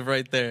incentive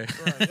right there.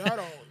 Right. Y'all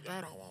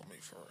don't want me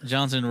for it.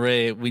 Johnson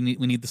Ray. We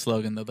need the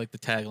slogan though, like the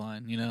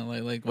tagline.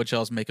 Like what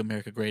y'all's make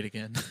America great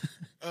again.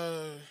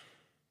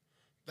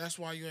 That's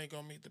why you ain't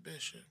gonna meet the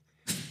bishop.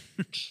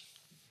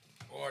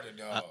 Or the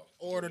dog.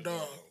 Or the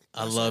dog.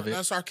 I love it.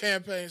 That's our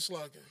campaign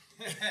slogan.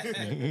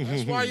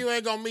 That's why you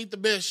ain't gonna meet the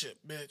bishop,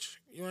 bitch.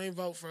 You ain't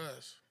vote for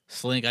us.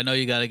 Slink, I know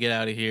you got to get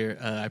out of here.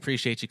 I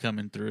appreciate you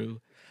coming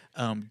through.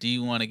 Do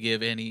you want to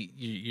give any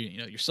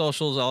your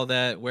socials, all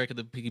that? Where can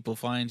the people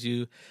find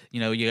you?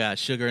 You got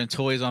Sugar and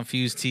Toys on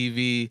Fuse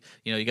TV.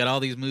 You got all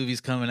these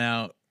movies coming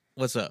out.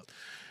 What's up?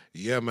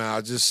 Yeah, man,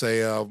 I'll just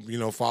say,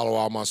 follow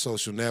all my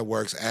social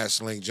networks at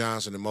Slink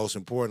Johnson. And most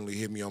importantly,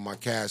 hit me on my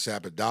Cash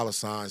App at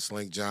 $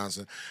 Slink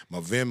Johnson, my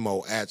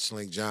Venmo at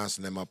Slink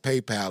Johnson, and my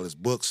PayPal is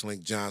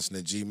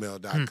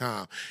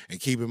bookslinkjohnson@gmail.com. And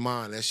keep in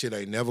mind, that shit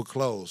ain't never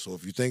closed. So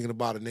if you're thinking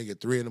about a nigga at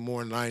 3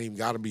 a.m, I ain't even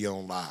got to be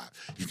on live.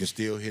 You can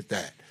still hit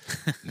that.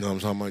 You know what I'm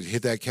talking about?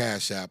 Hit that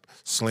Cash App,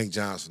 Slink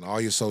Johnson. All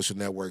your social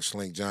networks,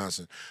 Slink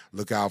Johnson.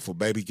 Look out for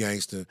Baby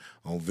Gangsta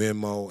on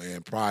Venmo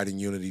and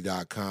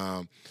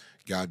PrideandUnity.com.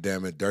 God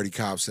damn it, Dirty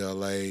Cops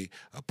LA,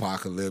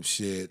 Apocalypse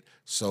shit,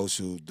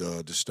 Social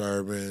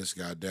Disturbance.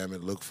 God damn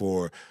it, look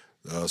for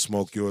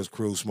Smoke Yours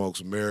Crew, Smokes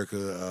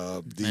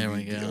America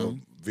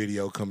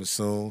video coming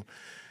soon.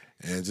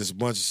 And just a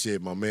bunch of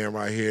shit. My man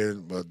right here,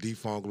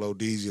 D-Funk, Low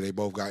Deezy, they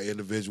both got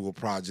individual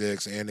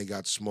projects and they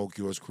got the Smoke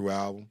Yours Crew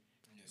album.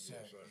 Yes, sir. You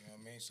know what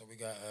I mean? So we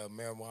got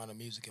Marijuana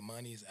Music and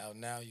Money is out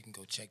now. You can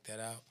go check that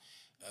out.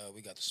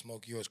 We got the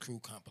Smoke Yours Crew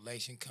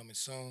compilation coming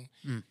soon.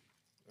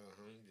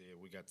 Yeah,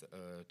 we got the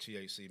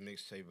THC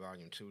mixtape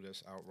volume 2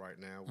 that's out right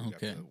now. We got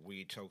the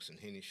Weed Tokes and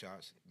Henny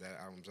Shots. That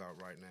album's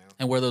out right now.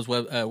 And where those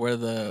where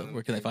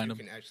can they find them?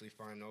 You can actually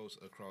find those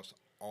across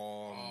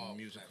all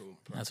musical.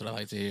 That's what I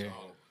like to hear.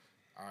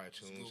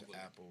 iTunes,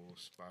 Apple,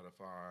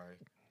 Spotify,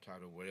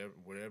 Tidal,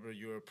 whatever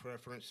your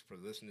preference for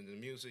listening to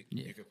music,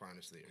 you can find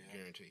us there,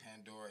 guaranteed.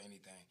 Pandora,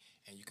 anything.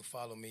 And you can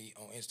follow me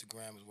on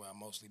Instagram is where I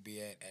mostly be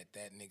at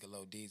that nigga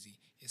Lil Deezy.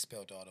 It's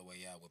spelled all the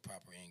way out with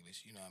proper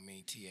English. You know what I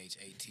mean?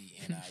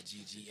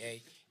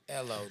 ThatNiggaLoDeezy.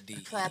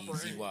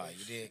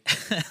 You dig?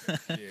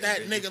 That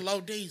nigga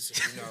Low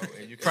Deezy. You know,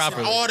 and you can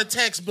Properly. All the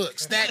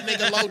textbooks. That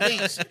nigga Low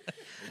Deezy.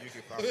 And you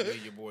can follow me,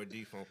 your boy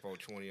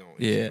D-Funk420 on Instagram.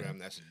 Yeah.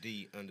 That's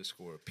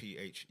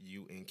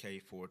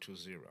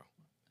D_PHUNK420.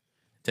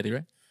 Teddy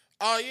Ray?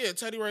 Oh yeah,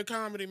 Teddy Ray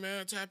Comedy,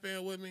 man. Tap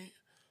in with me.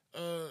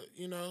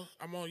 You know,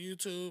 I'm on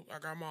YouTube. I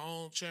got my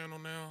own channel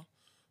now,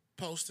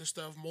 posting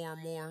stuff more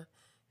and more.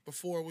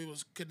 Before we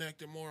was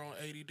connected more on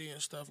ADD and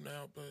stuff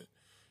now, but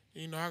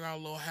you know, I got a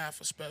little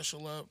half a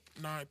special up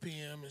 9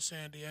 p.m. in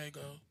San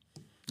Diego.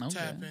 Okay.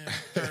 Tap in,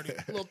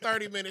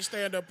 30-minute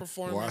stand-up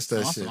performance. Watch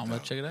that Awesome. shit. I'm gonna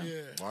though. check it out.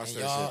 Yeah. Watch And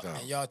that y'all, shit. Though.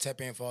 and y'all tap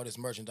in for all this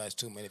merchandise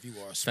too, man. If you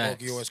are a Smoke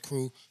Facts. Yours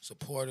Crew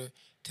supporter,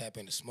 tap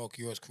into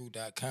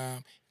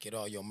SmokeYoursCrew.com. Get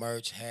all your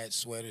merch, hats,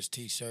 sweaters,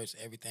 T-shirts,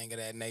 everything of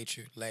that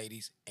nature,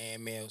 ladies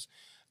and males.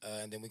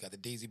 And then we got the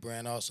Deezy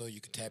brand also. You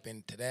can tap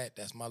into that.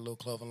 That's my little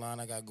clothing line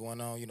I got going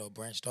on, you know,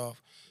 branched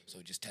off. So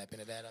just tap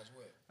into that as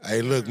well.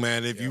 Hey, look,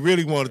 man, if you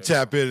really want to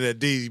tap into that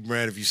Deezy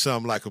brand, if you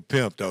something like a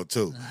pimp, though,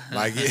 too.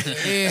 Like,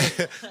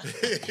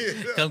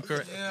 Come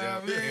correct.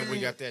 And we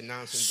got that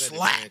non-synthetic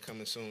brand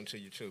coming soon to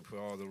you, too, for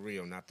all the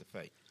real, not the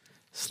fake.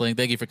 Sling,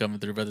 thank you for coming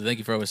through, brother. Thank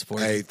you for always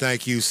supporting. Hey,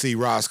 thank you, C.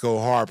 Roscoe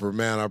Harper,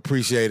 man. I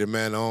appreciate it,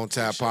 man. The On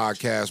Tap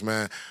Podcast,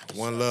 man.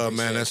 One love,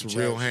 man. That's a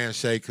real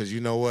handshake, because you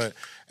know what?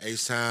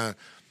 H-Town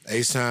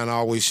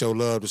always show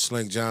love to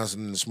Slink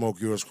Johnson and the Smoke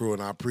Yours Crew,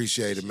 and I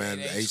appreciate it, man.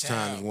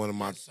 H-Town is one of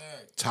my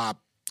top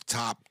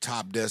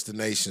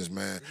destinations,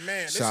 man.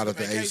 Man, Shout out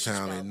this to is a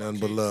H-Town. vacation Ain't spot nothing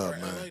for but love,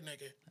 kids, man. LA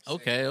nigga.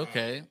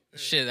 Okay.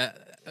 Shit,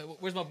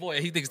 where's my boy?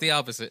 He thinks the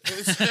opposite.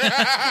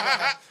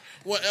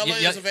 What, LA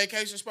Yeah, is a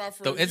vacation spot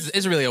for So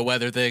it's really a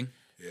weather thing.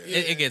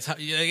 It gets hot.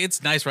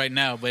 It's nice right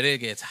now, but it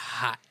gets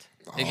hot.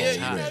 It Yeah, gets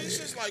you hot. know, it's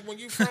just like when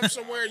you from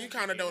somewhere, you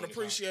kind of don't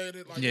appreciate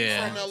it. Like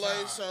Yeah. you from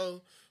LA,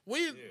 so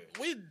we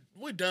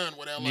done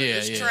with LA. Yeah,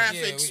 It's yeah.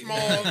 traffic, Yeah, small,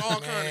 all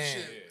kind of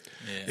shit.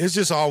 It's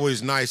just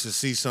always nice to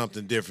see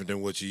something different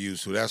than what you're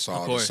used to. That's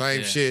all. course, the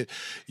same yeah. shit.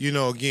 You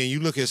know, again,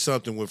 you look at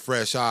something with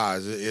fresh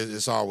eyes.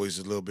 It's always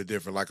a little bit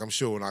different. Like I'm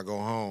sure when I go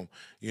home,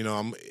 you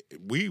know,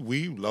 we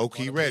low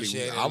key Wanna ready.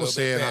 appreciate it a I was little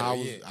bit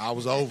saying better, I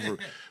was over.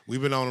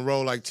 We've been on the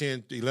road like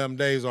 10, 11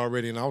 days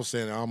already, and I was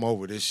saying I'm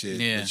over this shit.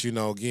 Yeah. But you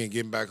know, again,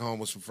 getting back home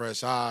with some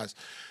fresh eyes.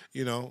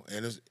 You know,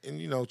 and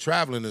you know,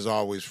 traveling is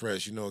always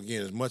fresh. You know,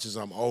 again, as much as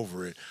I'm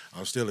over it,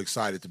 I'm still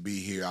excited to be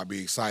here. I'll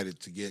be excited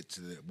to get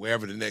to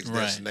wherever the next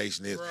Right.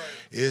 destination is. Right.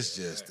 It's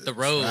just The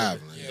road.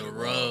 traveling. The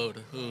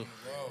road. Ooh.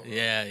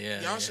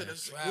 Yeah. Y'all should have.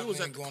 We was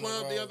at the Traveling, going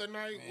club on the the other road,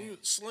 night.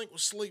 Slink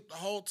was asleep the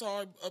whole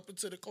time up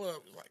into the club.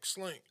 It was like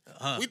Slink.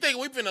 Uh-huh. We think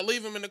we finna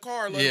leave him in the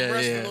car, let him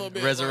rest a little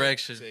bit.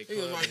 Resurrection. Like, he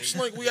was like,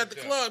 Slink, we at the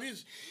club.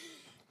 He's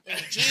and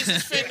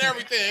Jesus fit and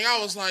everything. I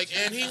was like,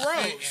 and he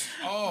rose.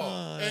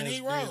 And he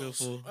rose.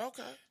 beautiful.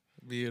 Okay.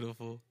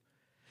 Beautiful.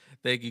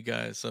 Thank you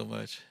guys so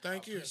much.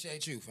 Thank you.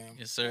 Appreciate you, fam.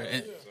 Yes, sir.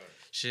 And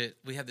shit,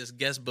 we have this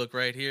guest book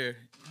right here.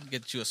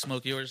 Get you a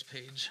Smoke Yours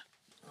page.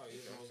 Oh, yeah,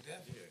 most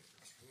definitely. You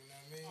know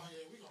what I mean? Oh,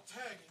 yeah, we gonna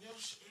tag him, yo,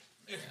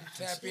 shit.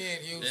 Tap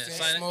in, Houston.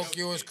 sign it. Smoke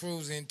Yours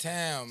Crew's in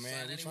town,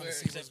 man. We trying to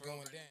see what's going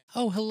down.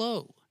 Oh,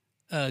 hello.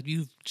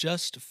 You've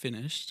just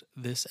finished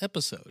this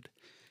episode.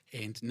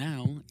 And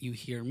now you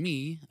hear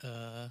me,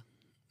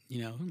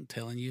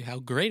 telling you how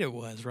great it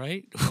was,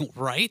 right?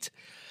 Right?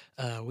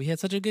 We had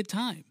such a good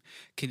time.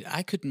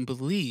 I could not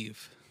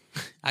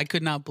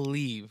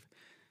believe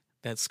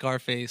that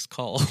Scarface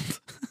called.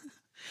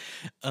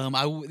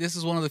 This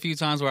is one of the few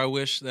times where I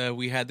wish that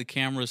we had the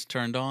cameras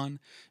turned on,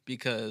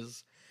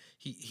 because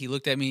he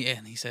looked at me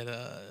and he said,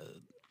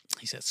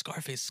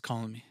 Scarface is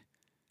calling me.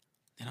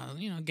 And I,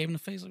 gave him the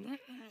face, like,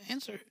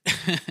 answer.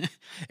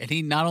 And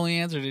he not only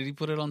answered it, he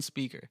put it on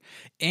speaker.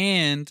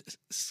 And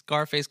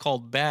Scarface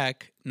called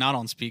back, not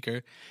on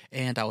speaker.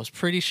 And I was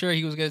pretty sure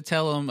he was going to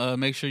tell him,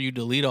 make sure you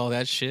delete all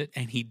that shit.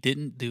 And he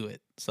didn't do it.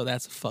 So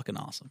that's fucking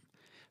awesome.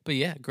 But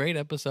yeah, great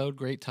episode,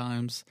 great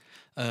times.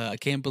 I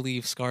can't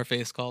believe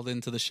Scarface called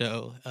into the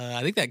show.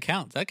 I think that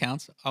counts.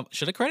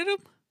 Should I credit him?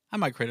 I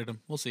might credit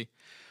him. We'll see.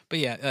 But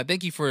yeah,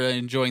 thank you for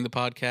enjoying the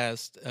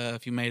podcast.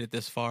 If you made it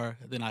this far,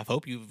 then I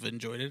hope you've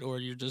enjoyed it, or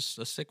you're just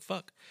a sick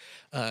fuck.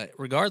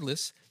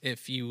 Regardless,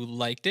 if you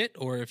liked it,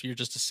 or if you're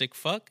just a sick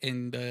fuck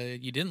and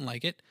you didn't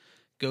like it,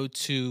 go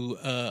to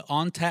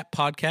On Tap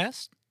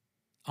Podcast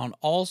on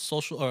all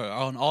social or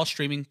on all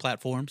streaming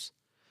platforms,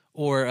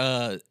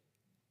 or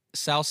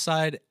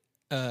Southside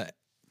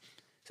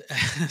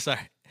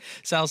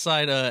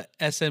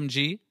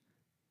SMG,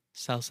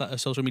 Southside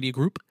Social Media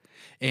Group.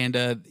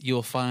 And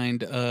you'll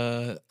find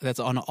that's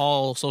on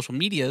all social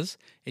medias,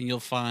 and you'll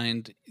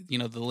find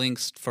the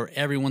links for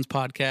everyone's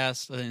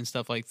podcast and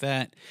stuff like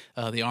that.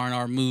 The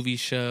R&R Movie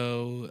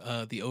Show,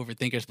 the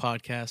Overthinkers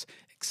podcast,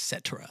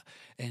 etc.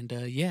 And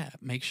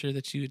make sure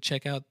that you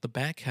check out the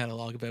back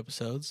catalog of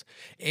episodes.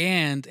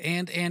 And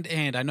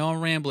I know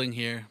I'm rambling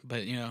here,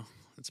 but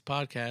It's a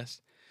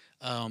podcast.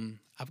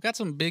 I've got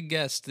some big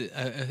guests.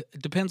 It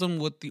depends on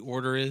what the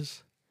order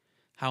is,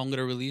 how I'm going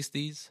to release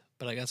these.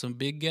 But I got some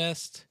big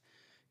guests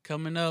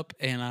coming up,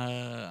 and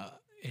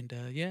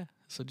yeah.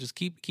 So just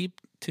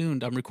keep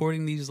tuned. I'm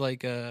recording these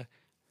like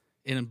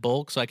in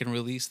bulk, so I can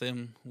release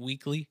them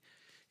weekly,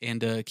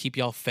 and keep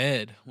y'all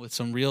fed with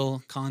some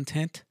real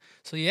content.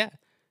 So yeah.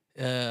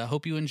 I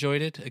hope you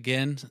enjoyed it.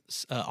 Again,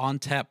 On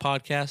Tap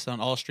Podcast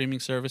on all streaming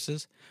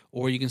services,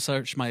 or you can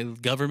search my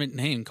government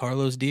name,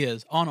 Carlos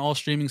Diaz, on all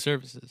streaming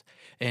services,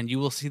 and you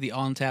will see the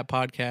On Tap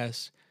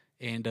Podcast,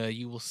 and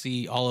you will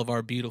see all of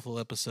our beautiful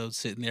episodes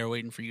sitting there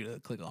waiting for you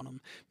to click on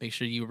them. Make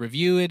sure you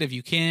review it if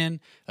you can,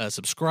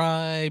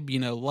 subscribe,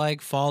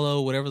 like,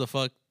 follow, whatever the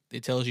fuck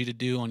it tells you to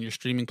do on your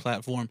streaming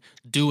platform.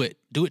 Do it.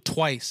 Do it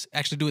twice.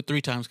 Actually, do it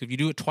 3 times, because if you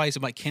do it twice,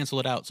 it might cancel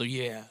it out. So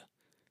yeah,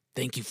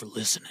 thank you for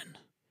listening.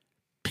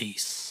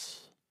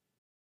 Peace.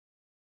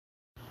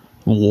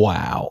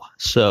 Wow.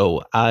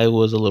 So I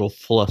was a little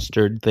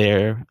flustered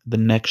there. The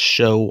next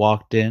show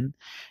walked in,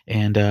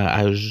 and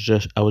I was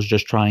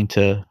just trying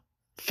to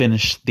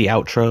finish the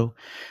outro,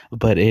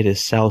 but it is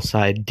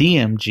Southside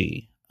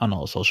DMG on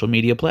all social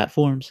media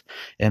platforms,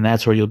 and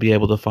that's where you'll be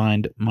able to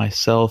find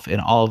myself and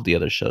all of the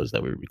other shows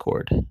that we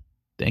record.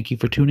 Thank you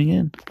for tuning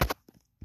in.